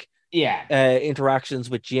post-Islamic interactions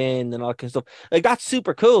with jinn and all that kind of stuff, like, that's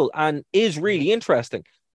super cool and is really interesting.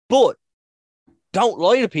 But don't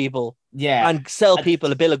lie to people and sell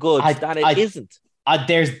people a bill of goods that it isn't.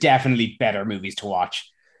 There's definitely better movies to watch.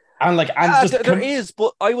 And like, there is,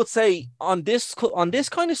 but I would say on this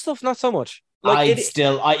kind of stuff, not so much. Like,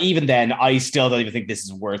 even then, I still don't even think this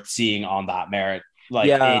is worth seeing on that merit. Like,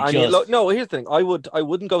 look, no. Here's the thing: I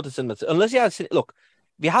wouldn't go to cinema unless you had. Look,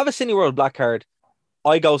 if you have a Cineworld Black Card,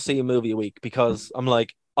 I go see a movie a week because I'm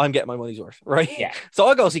like, I'm getting my money's worth, right? Yeah. So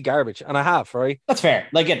I go see garbage, and I have, right? That's fair.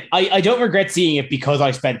 Like, I don't regret seeing it because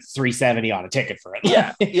I spent $3.70 on a ticket for it.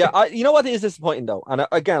 Yeah, yeah. You know what is disappointing though, and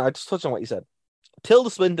again, I just touched on what you said.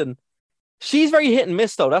 Tilda Swinton, she's very hit and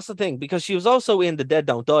miss though. That's the thing, because she was also in The Dead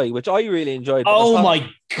Don't Die, which I really enjoyed. Oh my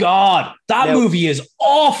god, that movie is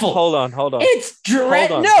awful. Hold on. It's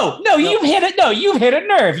dread. No, you've hit it. No, you've hit a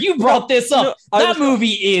nerve. You brought this up. That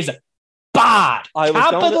movie is bad. I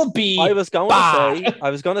was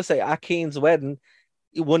going to say at Keen's wedding,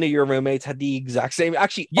 one of your roommates had the exact same.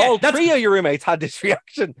 Actually, all 3 of your roommates had this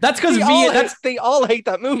reaction. That's because they all hate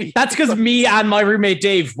that movie. That's because me and my roommate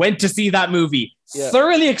Dave went to see that movie,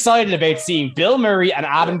 thoroughly excited about seeing Bill Murray and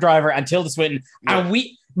Adam Driver and Tilda Swinton, and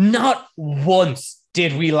we not once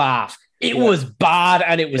did we laugh. It was bad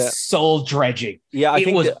and it was soul dredging. Yeah, I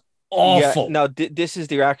think was awful. No, this is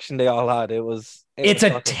the reaction they all had. It's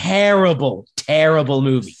a terrible, terrible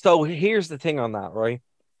movie. So here's the thing on that, right?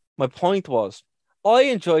 My point was, I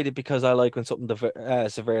enjoyed it because I like when something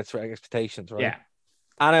subverts expectations, right? Yeah.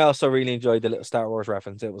 And I also really enjoyed the little Star Wars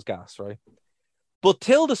reference. It was gas, right? But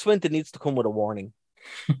Tilda Swinton needs to come with a warning.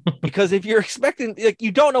 Because if you're expecting, like,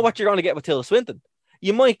 you don't know what you're going to get with Tilda Swinton.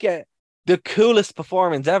 You might get the coolest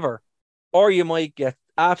performance ever, or you might get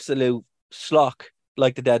absolute schlock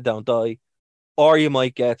like The Dead Don't Die, or you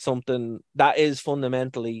might get something that is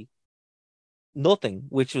fundamentally nothing,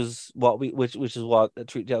 which is what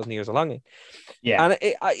 3,000 Years of Longing. Yeah, and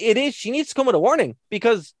it is. She needs to come with a warning,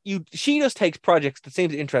 because she just takes projects that seem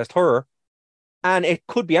to interest her, and it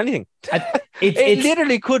could be anything. It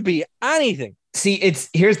literally could be anything. See,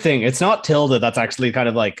 here's the thing. It's not Tilda that's actually kind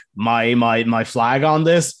of like my flag on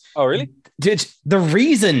this. Oh, really? The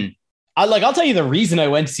reason, I'll tell you the reason I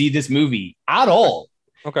went to see this movie at all.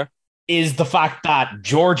 Okay. Is the fact that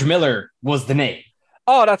George Miller was the name.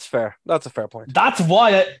 Oh, that's fair. That's a fair point. That's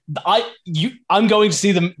why I'm going to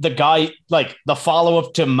see the guy, like the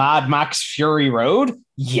follow-up to Mad Max Fury Road.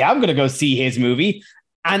 Yeah, I'm going to go see his movie.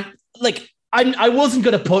 And like, I wasn't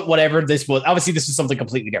going to put whatever this was. Obviously, this was something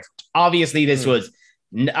completely different. Obviously,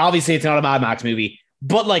 it's not a Mad Max movie,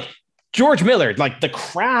 but like George Miller, like the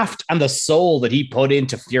craft and the soul that he put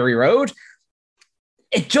into Fury Road,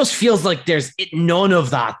 it just feels like there's none of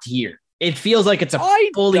that here. It feels like it's a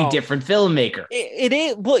fully different filmmaker. It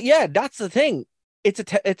is, but yeah, that's the thing.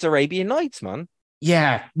 It's Arabian Nights, man.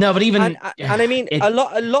 Yeah, no, but even and I mean, a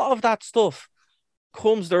lot of that stuff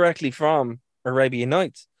comes directly from Arabian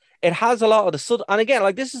Nights. It has a lot of the and again,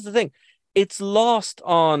 like, this is the thing. It's lost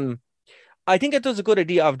on. I think it does a good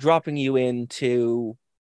idea of dropping you into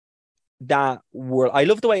that world. I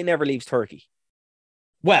love the way it never leaves Turkey.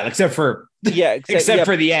 Well, except for for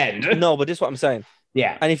the end. No, but this is what I'm saying.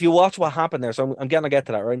 Yeah. And if you watch what happened there, so I'm going to get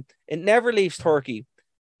to that, right? It never leaves Turkey,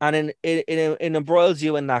 and it embroils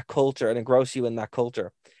you in that culture and engrosses you in that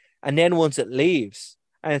culture. And then once it leaves,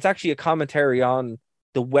 and it's actually a commentary on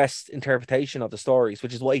the West interpretation of the stories,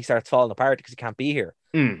 which is why he starts falling apart because he can't be here.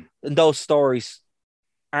 Mm. And those stories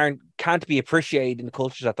can't be appreciated in the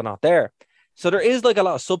cultures that they're not there. So there is like a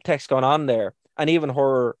lot of subtext going on there, and even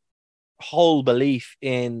her whole belief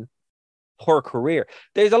in her career.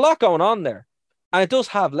 There's a lot going on there, and it does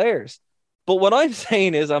have layers. But what I'm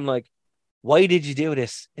saying is, I'm like, why did you do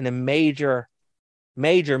this in a major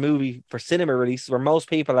movie for cinema release where most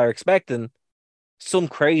people are expecting some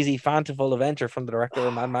crazy fanciful adventure from the director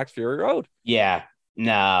of Mad Max Fury Road? Yeah,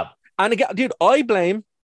 nah. And again, dude, I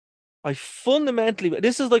fundamentally,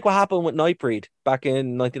 this is like what happened with Nightbreed back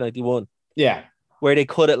in 1991, Yeah, where they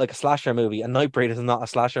cut it like a slasher movie, and Nightbreed is not a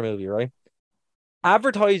slasher movie, right?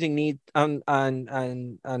 Advertising need and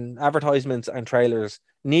advertisements and trailers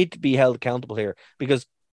need to be held accountable here, because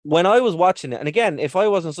when I was watching it, and again, if I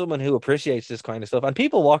wasn't someone who appreciates this kind of stuff, and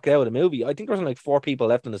people walked out of the movie, I think there was like 4 people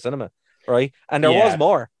left in the cinema, right? And there was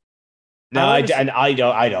more. No, I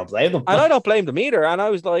don't blame them. And I don't blame them either. And I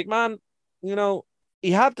was like, man, you know,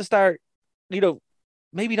 you have to start, you know,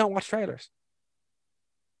 maybe don't watch trailers.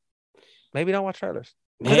 Maybe don't watch trailers.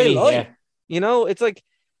 Because they lie. Yeah. You know, it's like,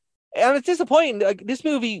 and it's disappointing. Like, this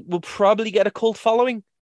movie will probably get a cult following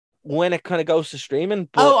when it kind of goes to streaming.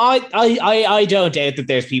 But I don't doubt that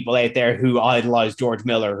there's people out there who idolize George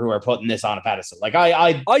Miller who are putting this on a pedestal. Like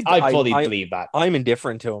I fully believe that. I'm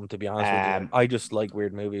indifferent to him, to be honest with you. I just like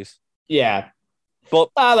weird movies. Yeah. But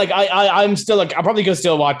like I'm still like, I'm probably gonna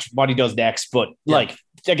still watch what he does next, but like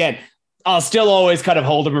again, I'll still always kind of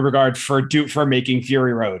hold him in regard for making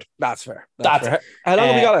Fury Road. That's fair. That's fair. How long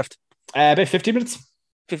have we got left? About 15 minutes.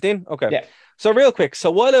 15? Okay. Yeah. So real quick.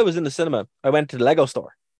 So while I was in the cinema, I went to the Lego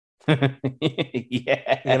store.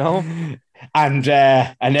 Yeah. You know? And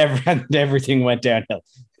everything went downhill.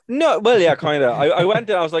 No, well, yeah, kind of. I went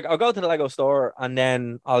there, I was like, I'll go to the Lego store and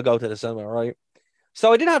then I'll go to the cinema, right?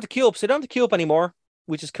 So I didn't have to queue up, so I don't have to queue up anymore,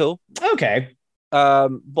 which is cool. Okay.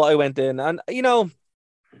 But I went in and, you know,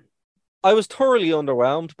 I was thoroughly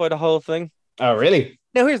underwhelmed by the whole thing. Oh, really?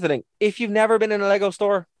 Now, here's the thing. If you've never been in a Lego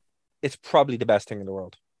store, it's probably the best thing in the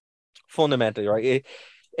world. Fundamentally, right?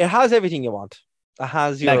 It has everything you want. It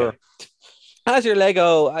has your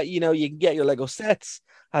Lego. You know, you can get your Lego sets.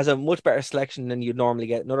 Has a much better selection than you'd normally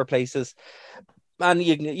get in other places. And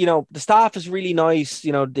you know, the staff is really nice.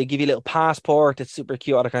 You know, they give you a little passport. It's super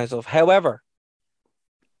cute, all that kind of stuff. However,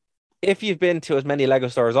 if you've been to as many Lego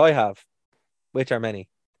stores as I have, which are many,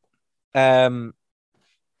 it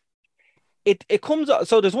comes.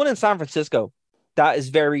 So there's one in San Francisco that is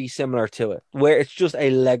very similar to it, where it's just a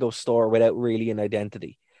Lego store without really an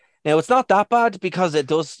identity. Now, it's not that bad because it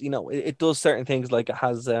does, you know, it does certain things, like it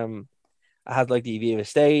has like the Aviva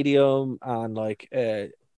Stadium and like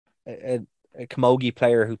a camogie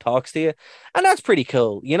player who talks to you, and that's pretty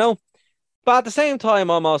cool, you know. But at the same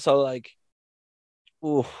time, I'm also like,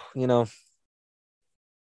 oh, you know,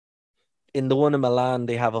 in the one in Milan,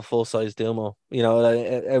 they have a full-size Duomo, you know,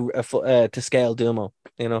 a to scale Duomo,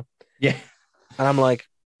 you know. Yeah. And I'm like,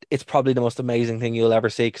 it's probably the most amazing thing you'll ever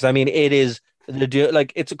see, because I mean, it is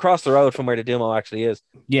like it's across the road from where the Duomo actually is.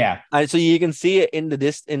 Yeah, and so you can see it in the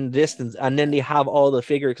distance, and then they have all the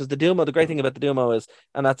figures, because the Duomo, the great thing about the Duomo is,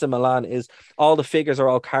 and that's in Milan, is all the figures are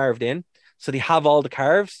all carved in, so they have all the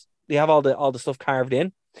carves, they have all the stuff carved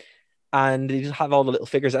in, and they just have all the little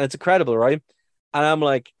figures, and it's incredible, right? And I'm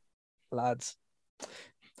like, lads,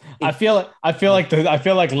 I feel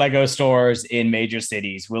like Lego stores in major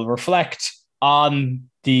cities will reflect on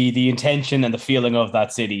the intention and the feeling of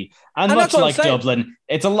that city, and much like Dublin,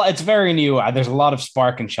 it's very new and there's a lot of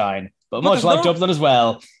spark and shine, but much like Dublin as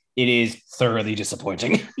well, it is thoroughly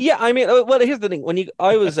disappointing. Yeah, I mean, well, here's the thing: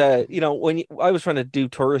 I was trying to do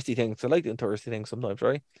touristy things, I like doing touristy things sometimes,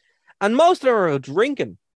 right? And most of them are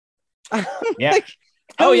drinking. Yeah. Like,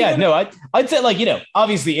 I'd say, like, you know,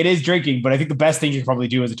 obviously it is drinking, but I think the best thing you can probably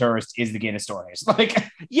do as a tourist is the Guinness storehouse. Like,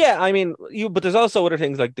 yeah, I mean, but there's also other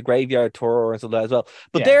things like the graveyard tour and stuff like that as well.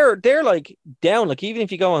 But they're like down. Like, even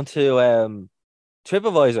if you go onto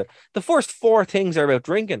TripAdvisor, the first 4 things are about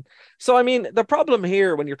drinking. So I mean, the problem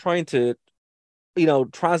here when you're trying to, you know,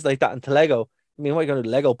 translate that into Lego, I mean, what are you going to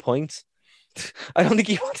do? Lego points? I don't think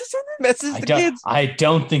you want to send messages to kids. I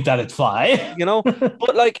don't think that'd fly. You know,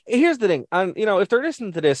 but like, here's the thing, and you know, if they're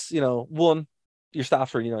listening to this, you know, one, your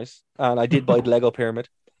staff's really nice, and I did buy the Lego pyramid,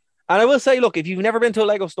 and I will say, look, if you've never been to a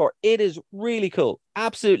Lego store, it is really cool.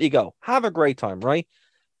 Absolutely go, have a great time, right?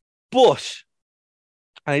 But,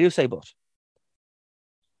 and I do say, but,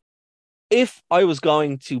 if I was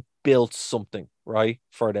going to build something right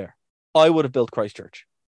for there, I would have built Christchurch.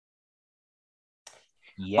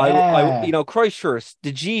 Yeah, I you know, Christchurch,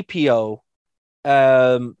 the GPO,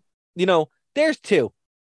 you know, there's 2.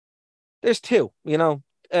 There's two,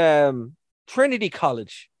 Trinity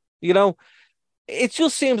College, it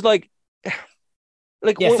just seems like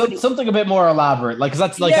something a bit more elaborate, like,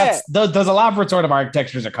 because that's those elaborate sort of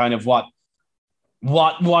architectures are kind of what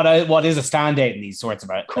is a standout in these sorts of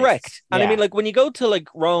places. Correct. And I mean, like, when you go to like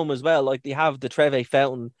Rome as well, like they have the Trevi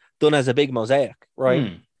Fountain done as a big mosaic,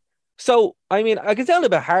 right? So I mean, I can sound a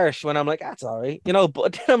bit harsh when I'm like, that's all right,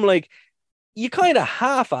 but then I'm like, you kind of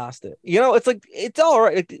half-assed it, it's like, it's all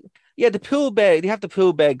right. The pool bag, they have the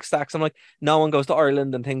pool bag stacks. I'm like, no one goes to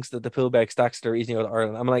Ireland and thinks that the pool bag stacks are easy to go to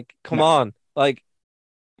Ireland. I'm like, come on, like,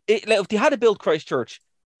 if they had to build Christchurch,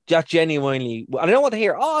 that genuinely, and I don't want to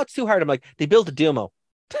hear, oh, it's too hard. I'm like, they built a Duomo.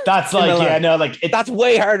 That's that's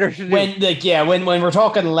way harder to do. When we're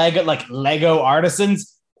talking Lego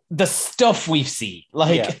artisans, the stuff we've seen,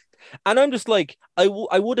 and I'm just like, I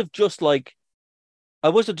would have just liked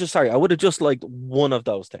one of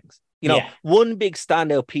those things. One big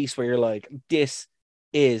standout piece where you're like, this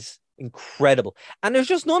is incredible. And there's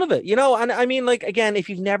just none of it, and I mean, like, again, if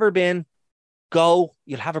you've never been, go,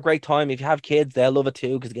 you'll have a great time. If you have kids, they'll love it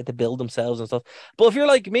too, because they get to build themselves and stuff. But if you're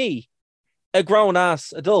like me, a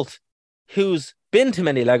grown-ass adult who's been to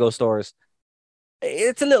many Lego stores,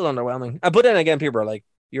 it's a little underwhelming. But then again, people are like,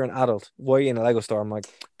 you're an adult, why are you in a Lego store? I'm like,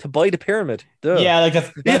 to buy the pyramid. Duh. Yeah, like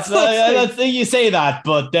that's you say that,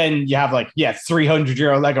 but then you have like,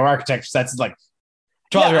 €300 Lego architecture sets. It's like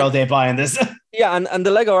 12-year-old day buying this. Yeah, and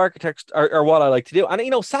the Lego architects are what I like to do.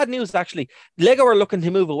 And sad news, actually, Lego are looking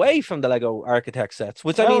to move away from the Lego architect sets,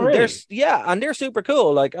 which I mean, really? they're super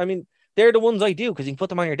cool. Like, I mean, they're the ones I do because you can put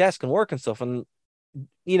them on your desk and work and stuff. And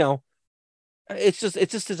it's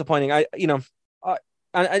just disappointing.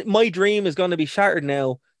 And my dream is going to be shattered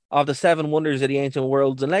now of the 7 wonders of the ancient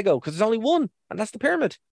worlds in Lego, because there's only one, and that's the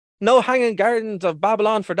pyramid. No hanging gardens of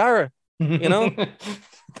Babylon for Dara.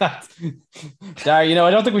 Dara,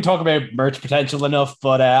 I don't think we talk about merch potential enough,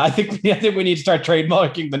 but I think we need to start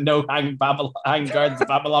trademarking the no hanging gardens of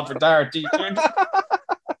Babylon for Dara t-shirt.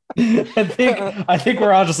 I think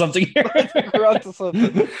we're onto something here. We're onto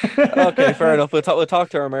something. Okay, fair enough. We'll talk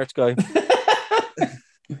to our merch guy.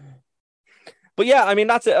 But yeah, I mean,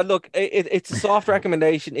 that's it. Look, it's a soft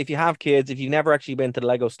recommendation. If you have kids, if you've never actually been to the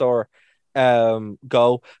Lego store,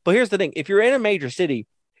 go. But here's the thing: if you're in a major city,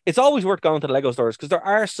 it's always worth going to the Lego stores, because there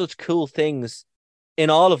are such cool things in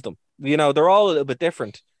all of them. They're all a little bit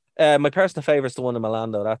different. My personal favorite is the one in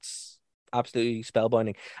Milan, though. That's absolutely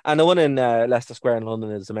spellbinding. And the one in Leicester Square in London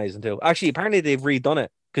is amazing too. Actually, apparently they've redone it,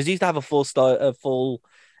 because they used to have a full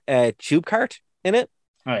tube cart in it.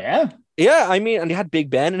 Oh yeah. Yeah, I mean, and they had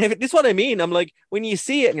Big Ben, and this is what I mean. I'm like, when you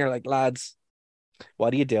see it and you're like, lads,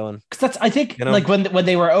 what are you doing? Because that's, I think, like when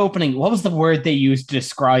they were opening, what was the word they used to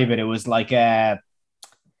describe it? It was like it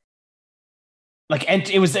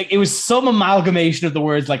was some amalgamation of the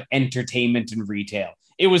words like entertainment and retail.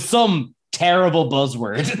 It was some terrible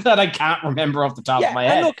buzzword that I can't remember off the top of my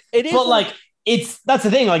head. Look, it is, but that's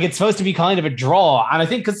the thing. Like, it's supposed to be kind of a draw, and I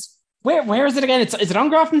think because. Where is it again? Is it on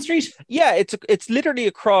Grafton Street? Yeah, it's literally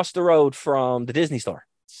across the road from the Disney store.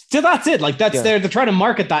 So that's it. Like, they're trying to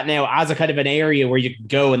market that now as a kind of an area where you can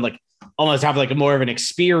go and like almost have like a more of an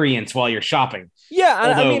experience while you're shopping. Yeah,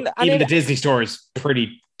 and although even the Disney store is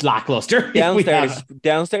pretty lackluster.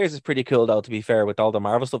 Downstairs is pretty cool though, to be fair, with all the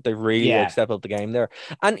Marvel stuff. They've really stepped up the game there.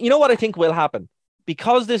 And you know what I think will happen?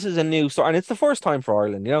 Because this is a new store and it's the first time for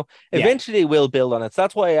Ireland, eventually we'll build on it. So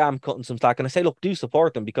that's why I am cutting some slack, and I say, look, do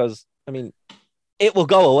support them, because I mean, it will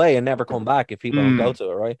go away and never come back if people don't go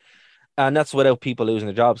to it, right? And that's without people losing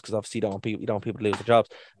their jobs, because obviously you don't want people to lose their jobs.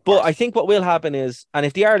 But I think what will happen is, and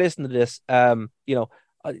if they are listening to this, I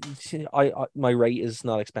my rate is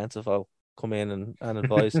not expensive. I'll come in and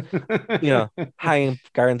advise, hanging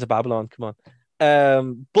gardens of Babylon. Come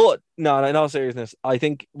on. But no, in all seriousness, I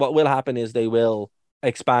think what will happen is they will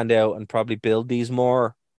expand out and probably build these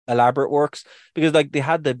more elaborate works, because like they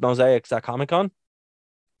had the mosaics at Comic-Con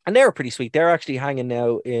and they were pretty sweet. They're actually hanging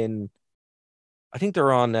now in, I think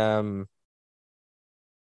they're on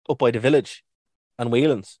up by the Village and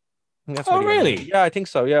Whelan's. Really? Yeah, I think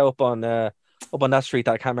so. Yeah, up on that street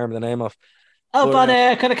that I can't remember the name of. Oh,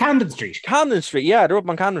 but kind of Camden Street. Camden Street, yeah, they're up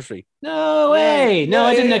on Camden Street. No way. No,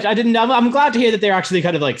 I didn't. I'm glad to hear that they're actually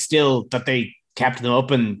kind of like still that they kept them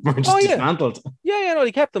up and were just dismantled. Yeah, no,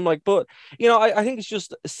 they kept them. Like, but I think it's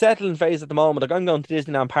just a settling phase at the moment. Like, I'm going to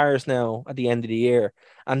Disneyland Paris now at the end of the year,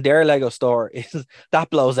 and their Lego store is that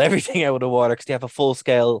blows everything out of the water, because they have a full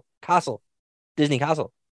scale castle, Disney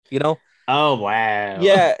castle. Oh wow.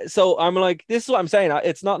 Yeah. So I'm like, this is what I'm saying.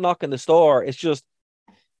 It's not knocking the store. It's just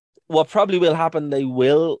what probably will happen, they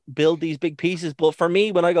will build these big pieces. But for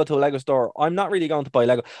me, when I go to a Lego store, I'm not really going to buy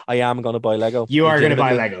Lego. I am going to buy Lego. You are going to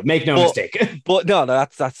buy Lego. Make no mistake. But no,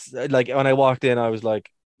 that's like when I walked in, I was like,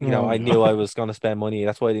 I no. knew I was going to spend money.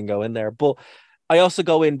 That's why I didn't go in there. But I also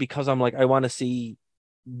go in because I'm like, I want to see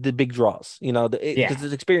the big draws, because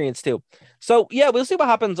it's experience too. So yeah, we'll see what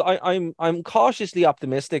happens. I'm cautiously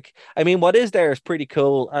optimistic. I mean, what is there is pretty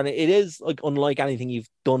cool, and it is like unlike anything you've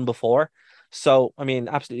done before. So I mean,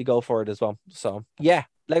 absolutely go for it as well. So yeah,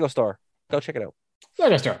 Lego store, go check it out.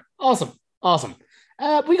 Lego store, awesome.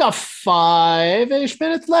 We got 5-ish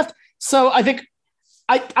minutes left, so I think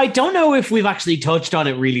I don't know if we've actually touched on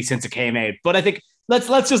it really since it came out, but I think let's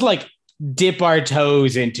just like dip our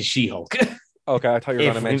toes into She-Hulk. Okay, I thought you were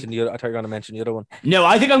going to mention the other. I thought you were going to mention the other one. No,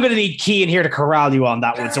 I think I'm going to need Key in here to corral you on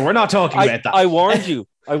that one. So we're not talking about that. I warned you.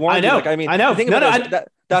 I know. Like, I know.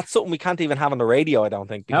 That's something we can't even have on the radio. I don't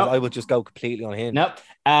think, because I would just go completely on him. Nope.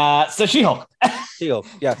 So She-Hulk. She-Hulk.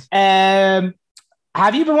 Yes.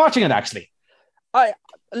 Have you been watching it actually?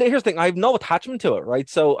 Here's the thing. I have no attachment to it, right?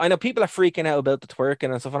 So I know people are freaking out about the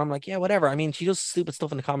twerking and stuff, and I'm like, yeah, whatever. I mean, she does stupid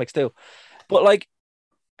stuff in the comics too, but like,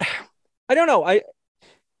 I don't know.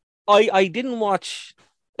 I didn't watch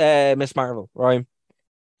Miss Marvel, right?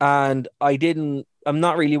 And I'm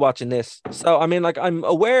not really watching this. So I mean, like, I'm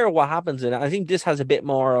aware of what happens in it. I think this has a bit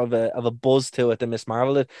more of a buzz to it than Miss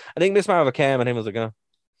Marvel did. I think Miss Marvel came and he was like, oh.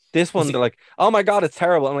 This one, they're like, oh my God, it's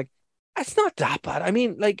terrible. I'm like, it's not that bad. I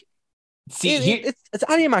mean, like, it's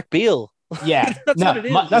Ally McBeal. Yeah. That's what it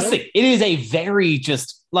is. That's the thing. It is a very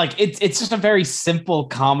just like it's just a very simple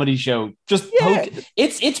comedy show. Just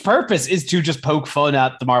its purpose is to just poke fun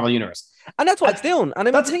at the Marvel universe, and that's what it's doing. And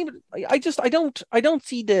I don't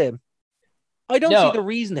see the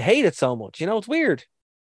reason to hate it so much. It's weird.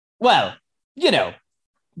 Well,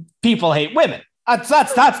 people hate women. That's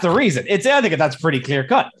the reason. I think that's pretty clear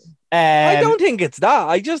cut. I don't think it's that.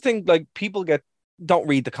 I just think like people don't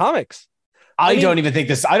read the comics. I don't even think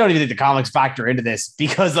the comics factor into this,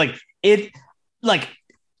 because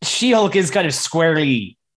She-Hulk is kind of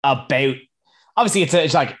squarely about, obviously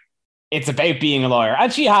it's about being a lawyer,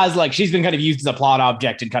 and she's been kind of used as a plot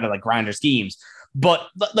object in kind of like grander schemes, but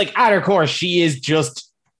like at her core, she is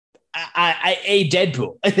just a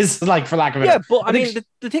Deadpool. It's like, for lack of but I mean,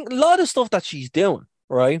 the thing, a lot of stuff that she's doing,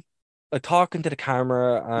 right? Like talking to the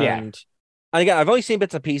camera and again, I've only seen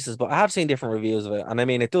bits and pieces, but I have seen different reviews of it, and I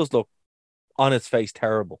mean, it does look on its face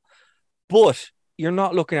terrible, but you're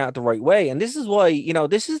not looking at it the right way. And this is why,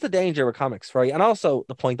 this is the danger with comics, right? And also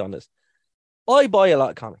the point on this, I buy a lot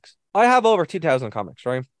of comics. I have over 2,000 comics,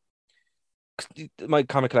 right? My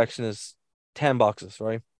comic collection is 10 boxes,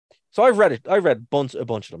 right? So I've read a bunch of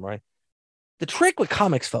them, right? The trick with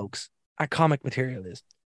comics, folks, and comic material is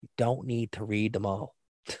you don't need to read them all.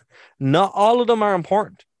 Not all of them are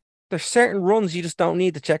important. There's certain runs you just don't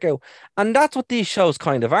need to check out. And that's what these shows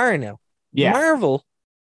kind of are now. Yeah. Marvel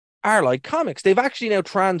are like comics. They've actually now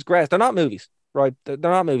transgressed. They're not movies, right? They're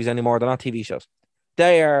not movies anymore. They're not TV shows.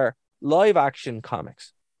 They are live action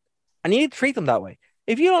comics. And you need to treat them that way.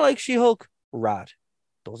 If you don't like She-Hulk, rad.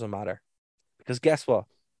 Doesn't matter. Because guess what?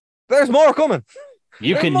 There's more coming.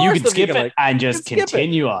 You can skip it and just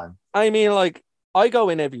continue on. I mean, like, I go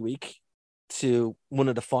in every week to one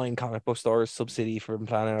of the fine comic book stores, Subsidy from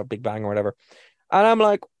Planet or Big Bang or whatever. And I'm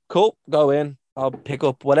like, cool, go in. I'll pick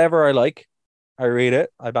up whatever I like. I read it.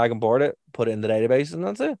 I bag and board it, put it in the database, and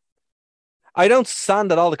that's it. I don't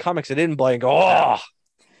stand at all the comics I didn't buy and go, oh,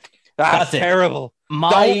 that's terrible.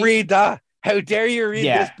 Don't read that. How dare you read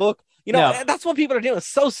this book? That's what people are doing. It's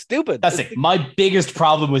so stupid. That's it. My biggest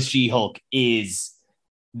problem with She-Hulk is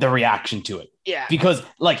the reaction to it. Yeah. Because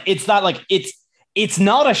it's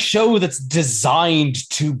not a show that's designed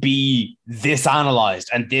to be this analyzed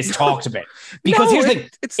and this talked about. Because here's the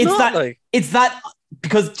thing. It's that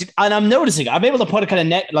because, and I'm noticing, I'm able to put it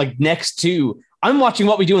kind of next to, I'm watching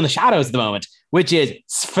What We Do in the Shadows at the moment, which is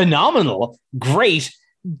phenomenal, great,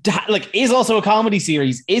 is also a comedy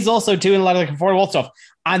series, is also doing a lot of the affordable stuff.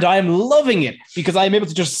 And I'm loving it because I'm able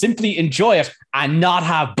to just simply enjoy it and not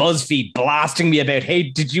have BuzzFeed blasting me about, hey,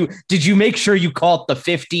 did you make sure you caught the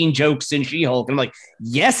 15 jokes in She-Hulk? And I'm like,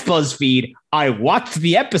 yes, BuzzFeed, I watched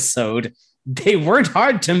the episode. They weren't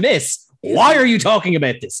hard to miss. Why are you talking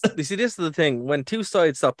about this? You see, this is the thing. When two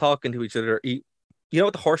sides stop talking to each other, you know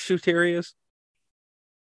what the horseshoe theory is?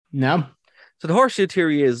 No. So the horseshoe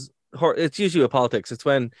theory is, it's usually with politics. It's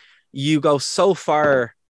when you go so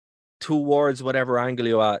far towards whatever angle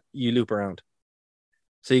you're at, you loop around.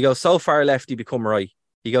 So you go so far left, you become right.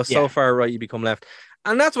 You go so far right, you become left.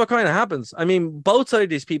 And that's what kind of happens. I mean, both sides of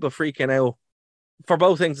these people freaking out for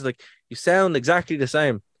both things. It's like, you sound exactly the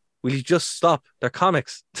same. Will you just stop? They're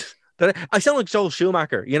comics. I sound like Joel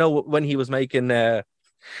Schumacher, you know, when he was making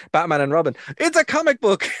Batman and Robin. It's a comic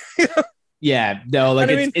book. Yeah, no, like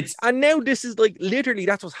it's and now this is like literally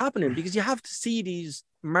that's what's happening because you have to see these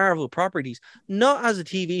Marvel properties not as a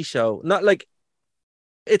TV show, not like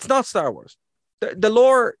it's not Star Wars. The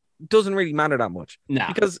lore doesn't really matter that much. No.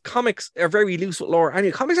 Because comics are very loose with lore.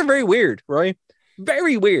 And comics are very weird, right?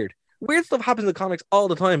 Very weird. Weird stuff happens in comics all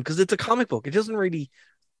the time because it's a comic book. It doesn't really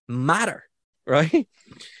matter, right?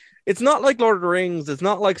 It's not like Lord of the Rings. It's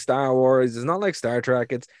not like Star Wars. It's not like Star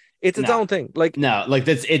Trek. It's its own thing. Like no, like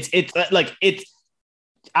that's it's like it's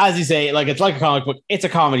as you say, like it's like a comic book. It's a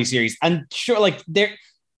comedy series, and sure, like there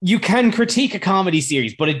you can critique a comedy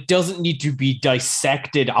series, but it doesn't need to be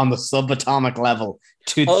dissected on the subatomic level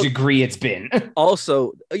to the degree it's been.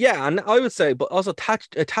 Also, yeah, and I would say, but also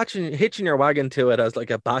hitching your wagon to it as like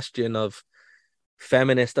a bastion of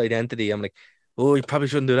feminist identity. I'm like, oh, you probably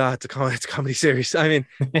shouldn't do that. It's a comedy series. I mean,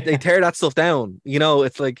 they tear that stuff down. You know,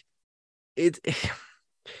 it's like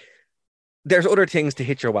there's other things to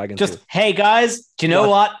hit your wagon just to. Hey guys, do you know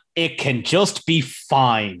what? It can just be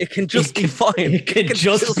fine. It can just be fine. It can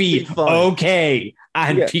just be okay.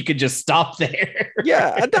 And you can just stop there.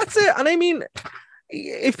 Yeah, and that's it. And I mean,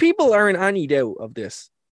 if people are in any doubt of this,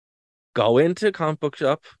 go into a comic book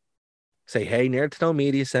shop, say, hey, Nerd to Know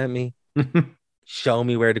Media sent me. Show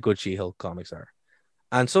me where the good She-Hulk comics are.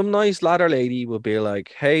 And some nice lad or lady will be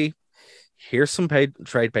like, hey, here's some trade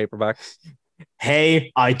paperbacks.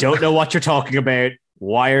 Hey, I don't know what you're talking about.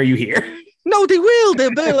 Why are you here? No, they will. They'll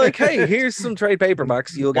be like, hey, here's some trade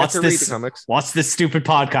paperbacks. You'll get to read the comics. What's this stupid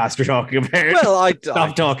podcast you're talking about? Well,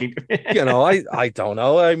 Stop talking. You know, I don't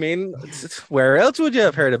know. I mean, where else would you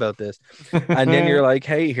have heard about this? And then you're like,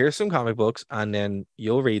 hey, here's some comic books. And then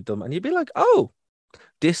you'll read them. And you'll be like, oh,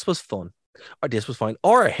 this was fun. Or this was fine.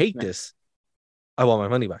 Or I hate this. I want my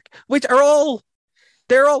money back. Which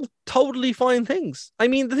they're all totally fine things. I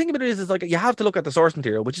mean, the thing about it is like you have to look at the source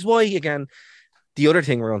material, which is why, again, the other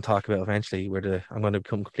thing we're going to talk about eventually, where I'm going to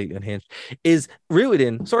become completely unhinged, is rooted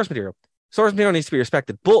in source material. Source material needs to be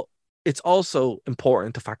respected, but it's also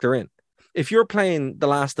important to factor in. If you're playing the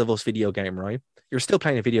Last of Us video game, right, you're still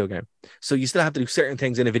playing a video game. So you still have to do certain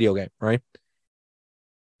things in a video game, right?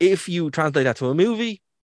 If you translate that to a movie,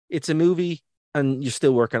 it's a movie and you're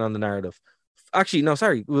still working on the narrative. Actually, no,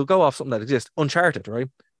 sorry, we'll go off something that exists. Uncharted, right?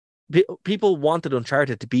 People wanted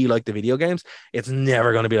Uncharted to be like the video games. It's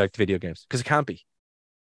never going to be like the video games because it can't be.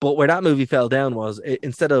 But where that movie fell down was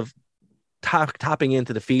instead of tapping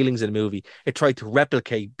into the feelings in the movie, it tried to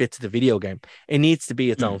replicate bits of the video game. It needs to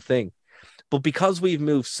be its own thing. But because we've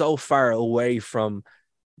moved so far away from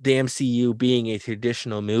the MCU being a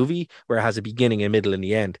traditional movie where it has a beginning, a middle, and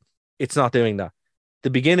the end, it's not doing that. The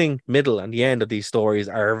beginning, middle, and the end of these stories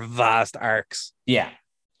are vast arcs. Yeah.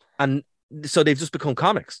 And so they've just become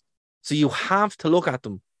comics. So you have to look at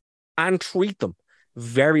them and treat them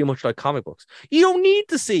very much like comic books. You don't need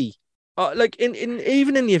to see, like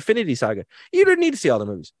even in the Infinity Saga, you don't need to see all the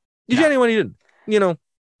movies. You genuinely didn't. You know,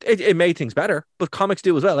 it made things better, but comics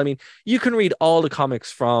do as well. I mean, you can read all the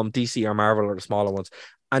comics from DC or Marvel or the smaller ones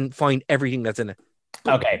and find everything that's in it.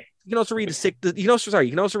 But okay. You can also read you can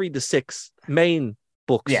also read the 6 main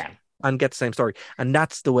books and get the same story. And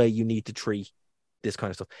that's the way you need to treat this kind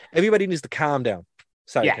of stuff. Everybody needs to calm down.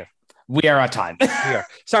 Sorry, Kev. We are at time.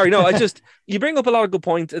 Sorry, no, you bring up a lot of good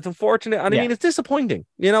points. It's unfortunate. And I mean, it's disappointing.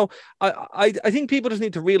 You know, I think people just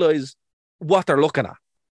need to realize what they're looking at.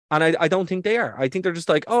 And I don't think they are. I think they're just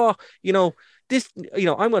like, oh, you know, this, you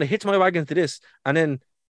know, I'm going to hitch my wagon to this and then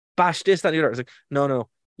bash this, that, and the other. It's like, no,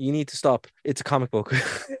 you need to stop. It's a comic book.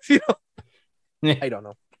 You know? I don't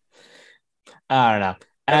know. I don't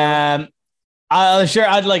know.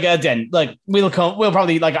 I'd like again, like we'll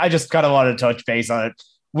probably, like, I just kind of wanted to touch base on it.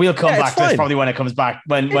 We'll come back to this probably when it comes back,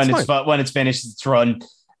 when it's finished its run.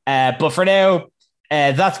 But for now,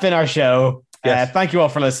 that's been our show. Yes. Thank you all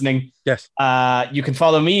for listening. Yes. You can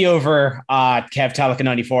follow me over at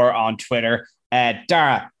KevTalika94 on Twitter.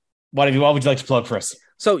 Dara, what would you like to plug for us?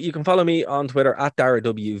 So you can follow me on Twitter at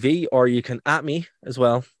DaraWV, or you can at me as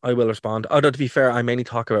well. I will respond. Although, to be fair, I mainly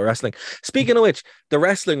talk about wrestling. Speaking of which, the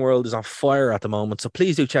wrestling world is on fire at the moment. So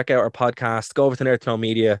please do check out our podcast. Go over to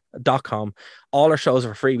nerdtoknowmedia.com. All our shows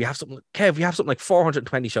are free. We have something like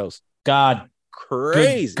 420 shows. God,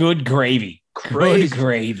 crazy. Good gravy. Crazy. Good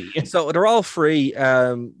gravy. So they're all free.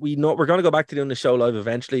 We know we're going to go back to doing the show live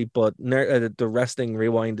eventually, but the Wrestling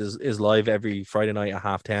Rewind is live every Friday night at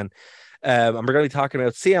 10:30. And we're going to be talking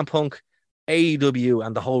about CM Punk, AEW,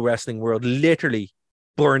 and the whole wrestling world literally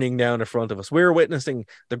burning down in front of us. We're witnessing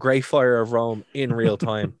the Great Fire of Rome in real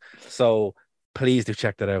time. So please do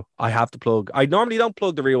check that out. I have to plug. I normally don't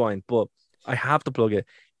plug the Rewind, but I have to plug it.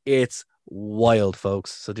 It's wild,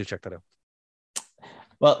 folks. So do check that out.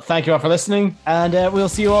 Well, thank you all for listening, and we'll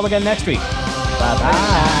see you all again next week.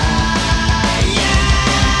 Bye-bye.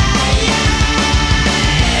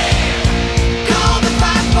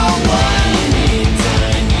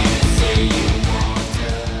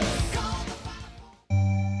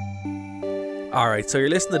 All right, so you're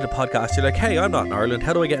listening to the podcast. You're like, hey, I'm not in Ireland.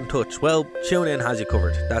 How do I get in touch? Well, TuneIn has you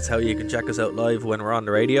covered. That's how you can check us out live when we're on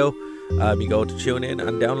the radio. You go to TuneIn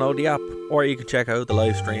and download the app, or you can check out the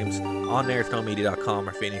live streams on nerdtoknowmedia.com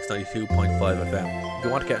or Phoenix 92.5 FM. If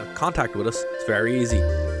you want to get in contact with us, it's very easy.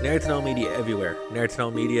 Nerd to Know Media everywhere. Nerd to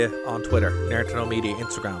Know Media on Twitter, Nerd to Know Media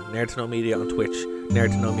Instagram, Nerd to Know Media on Twitch,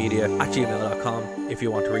 Nerd to Know Media at gmail.com if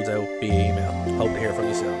you want to reach out via email. Hope to hear from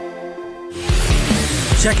you soon.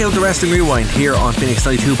 Check out the Wrestling Rewind here on Phoenix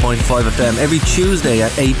 92.5 FM every Tuesday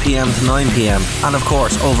at 8 p.m. to 9 p.m. And of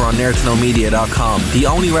course, over on nerdtoknowmedia.com, the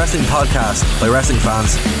only wrestling podcast by wrestling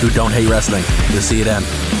fans who don't hate wrestling. We'll see you then.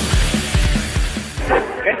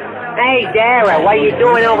 Hey, Dara, what are you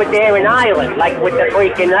doing over there in Ireland? Like with the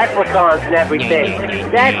freaking leprechauns and everything.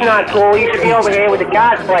 That's not cool. You should be over here with the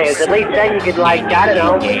cosplayers. At least then you could, like, I don't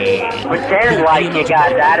know, pretend like you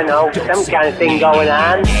got, I don't know, some kind of thing going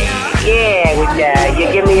on. Yeah, with you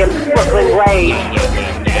give me a Brooklyn Blaze.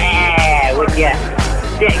 Yeah, with you.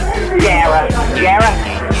 Dara.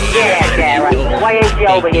 Yeah, Dara. Why ain't you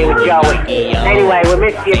over here with Joey? Anyway, we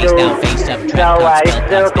missed you, dude. So, this is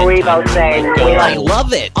Lyrical Revo saying, I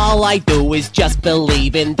love it. All I do is just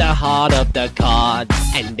believe in the heart of the cards,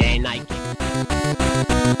 and then I...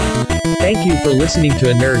 Thank you for listening to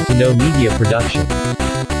a Nerd to Know Media production.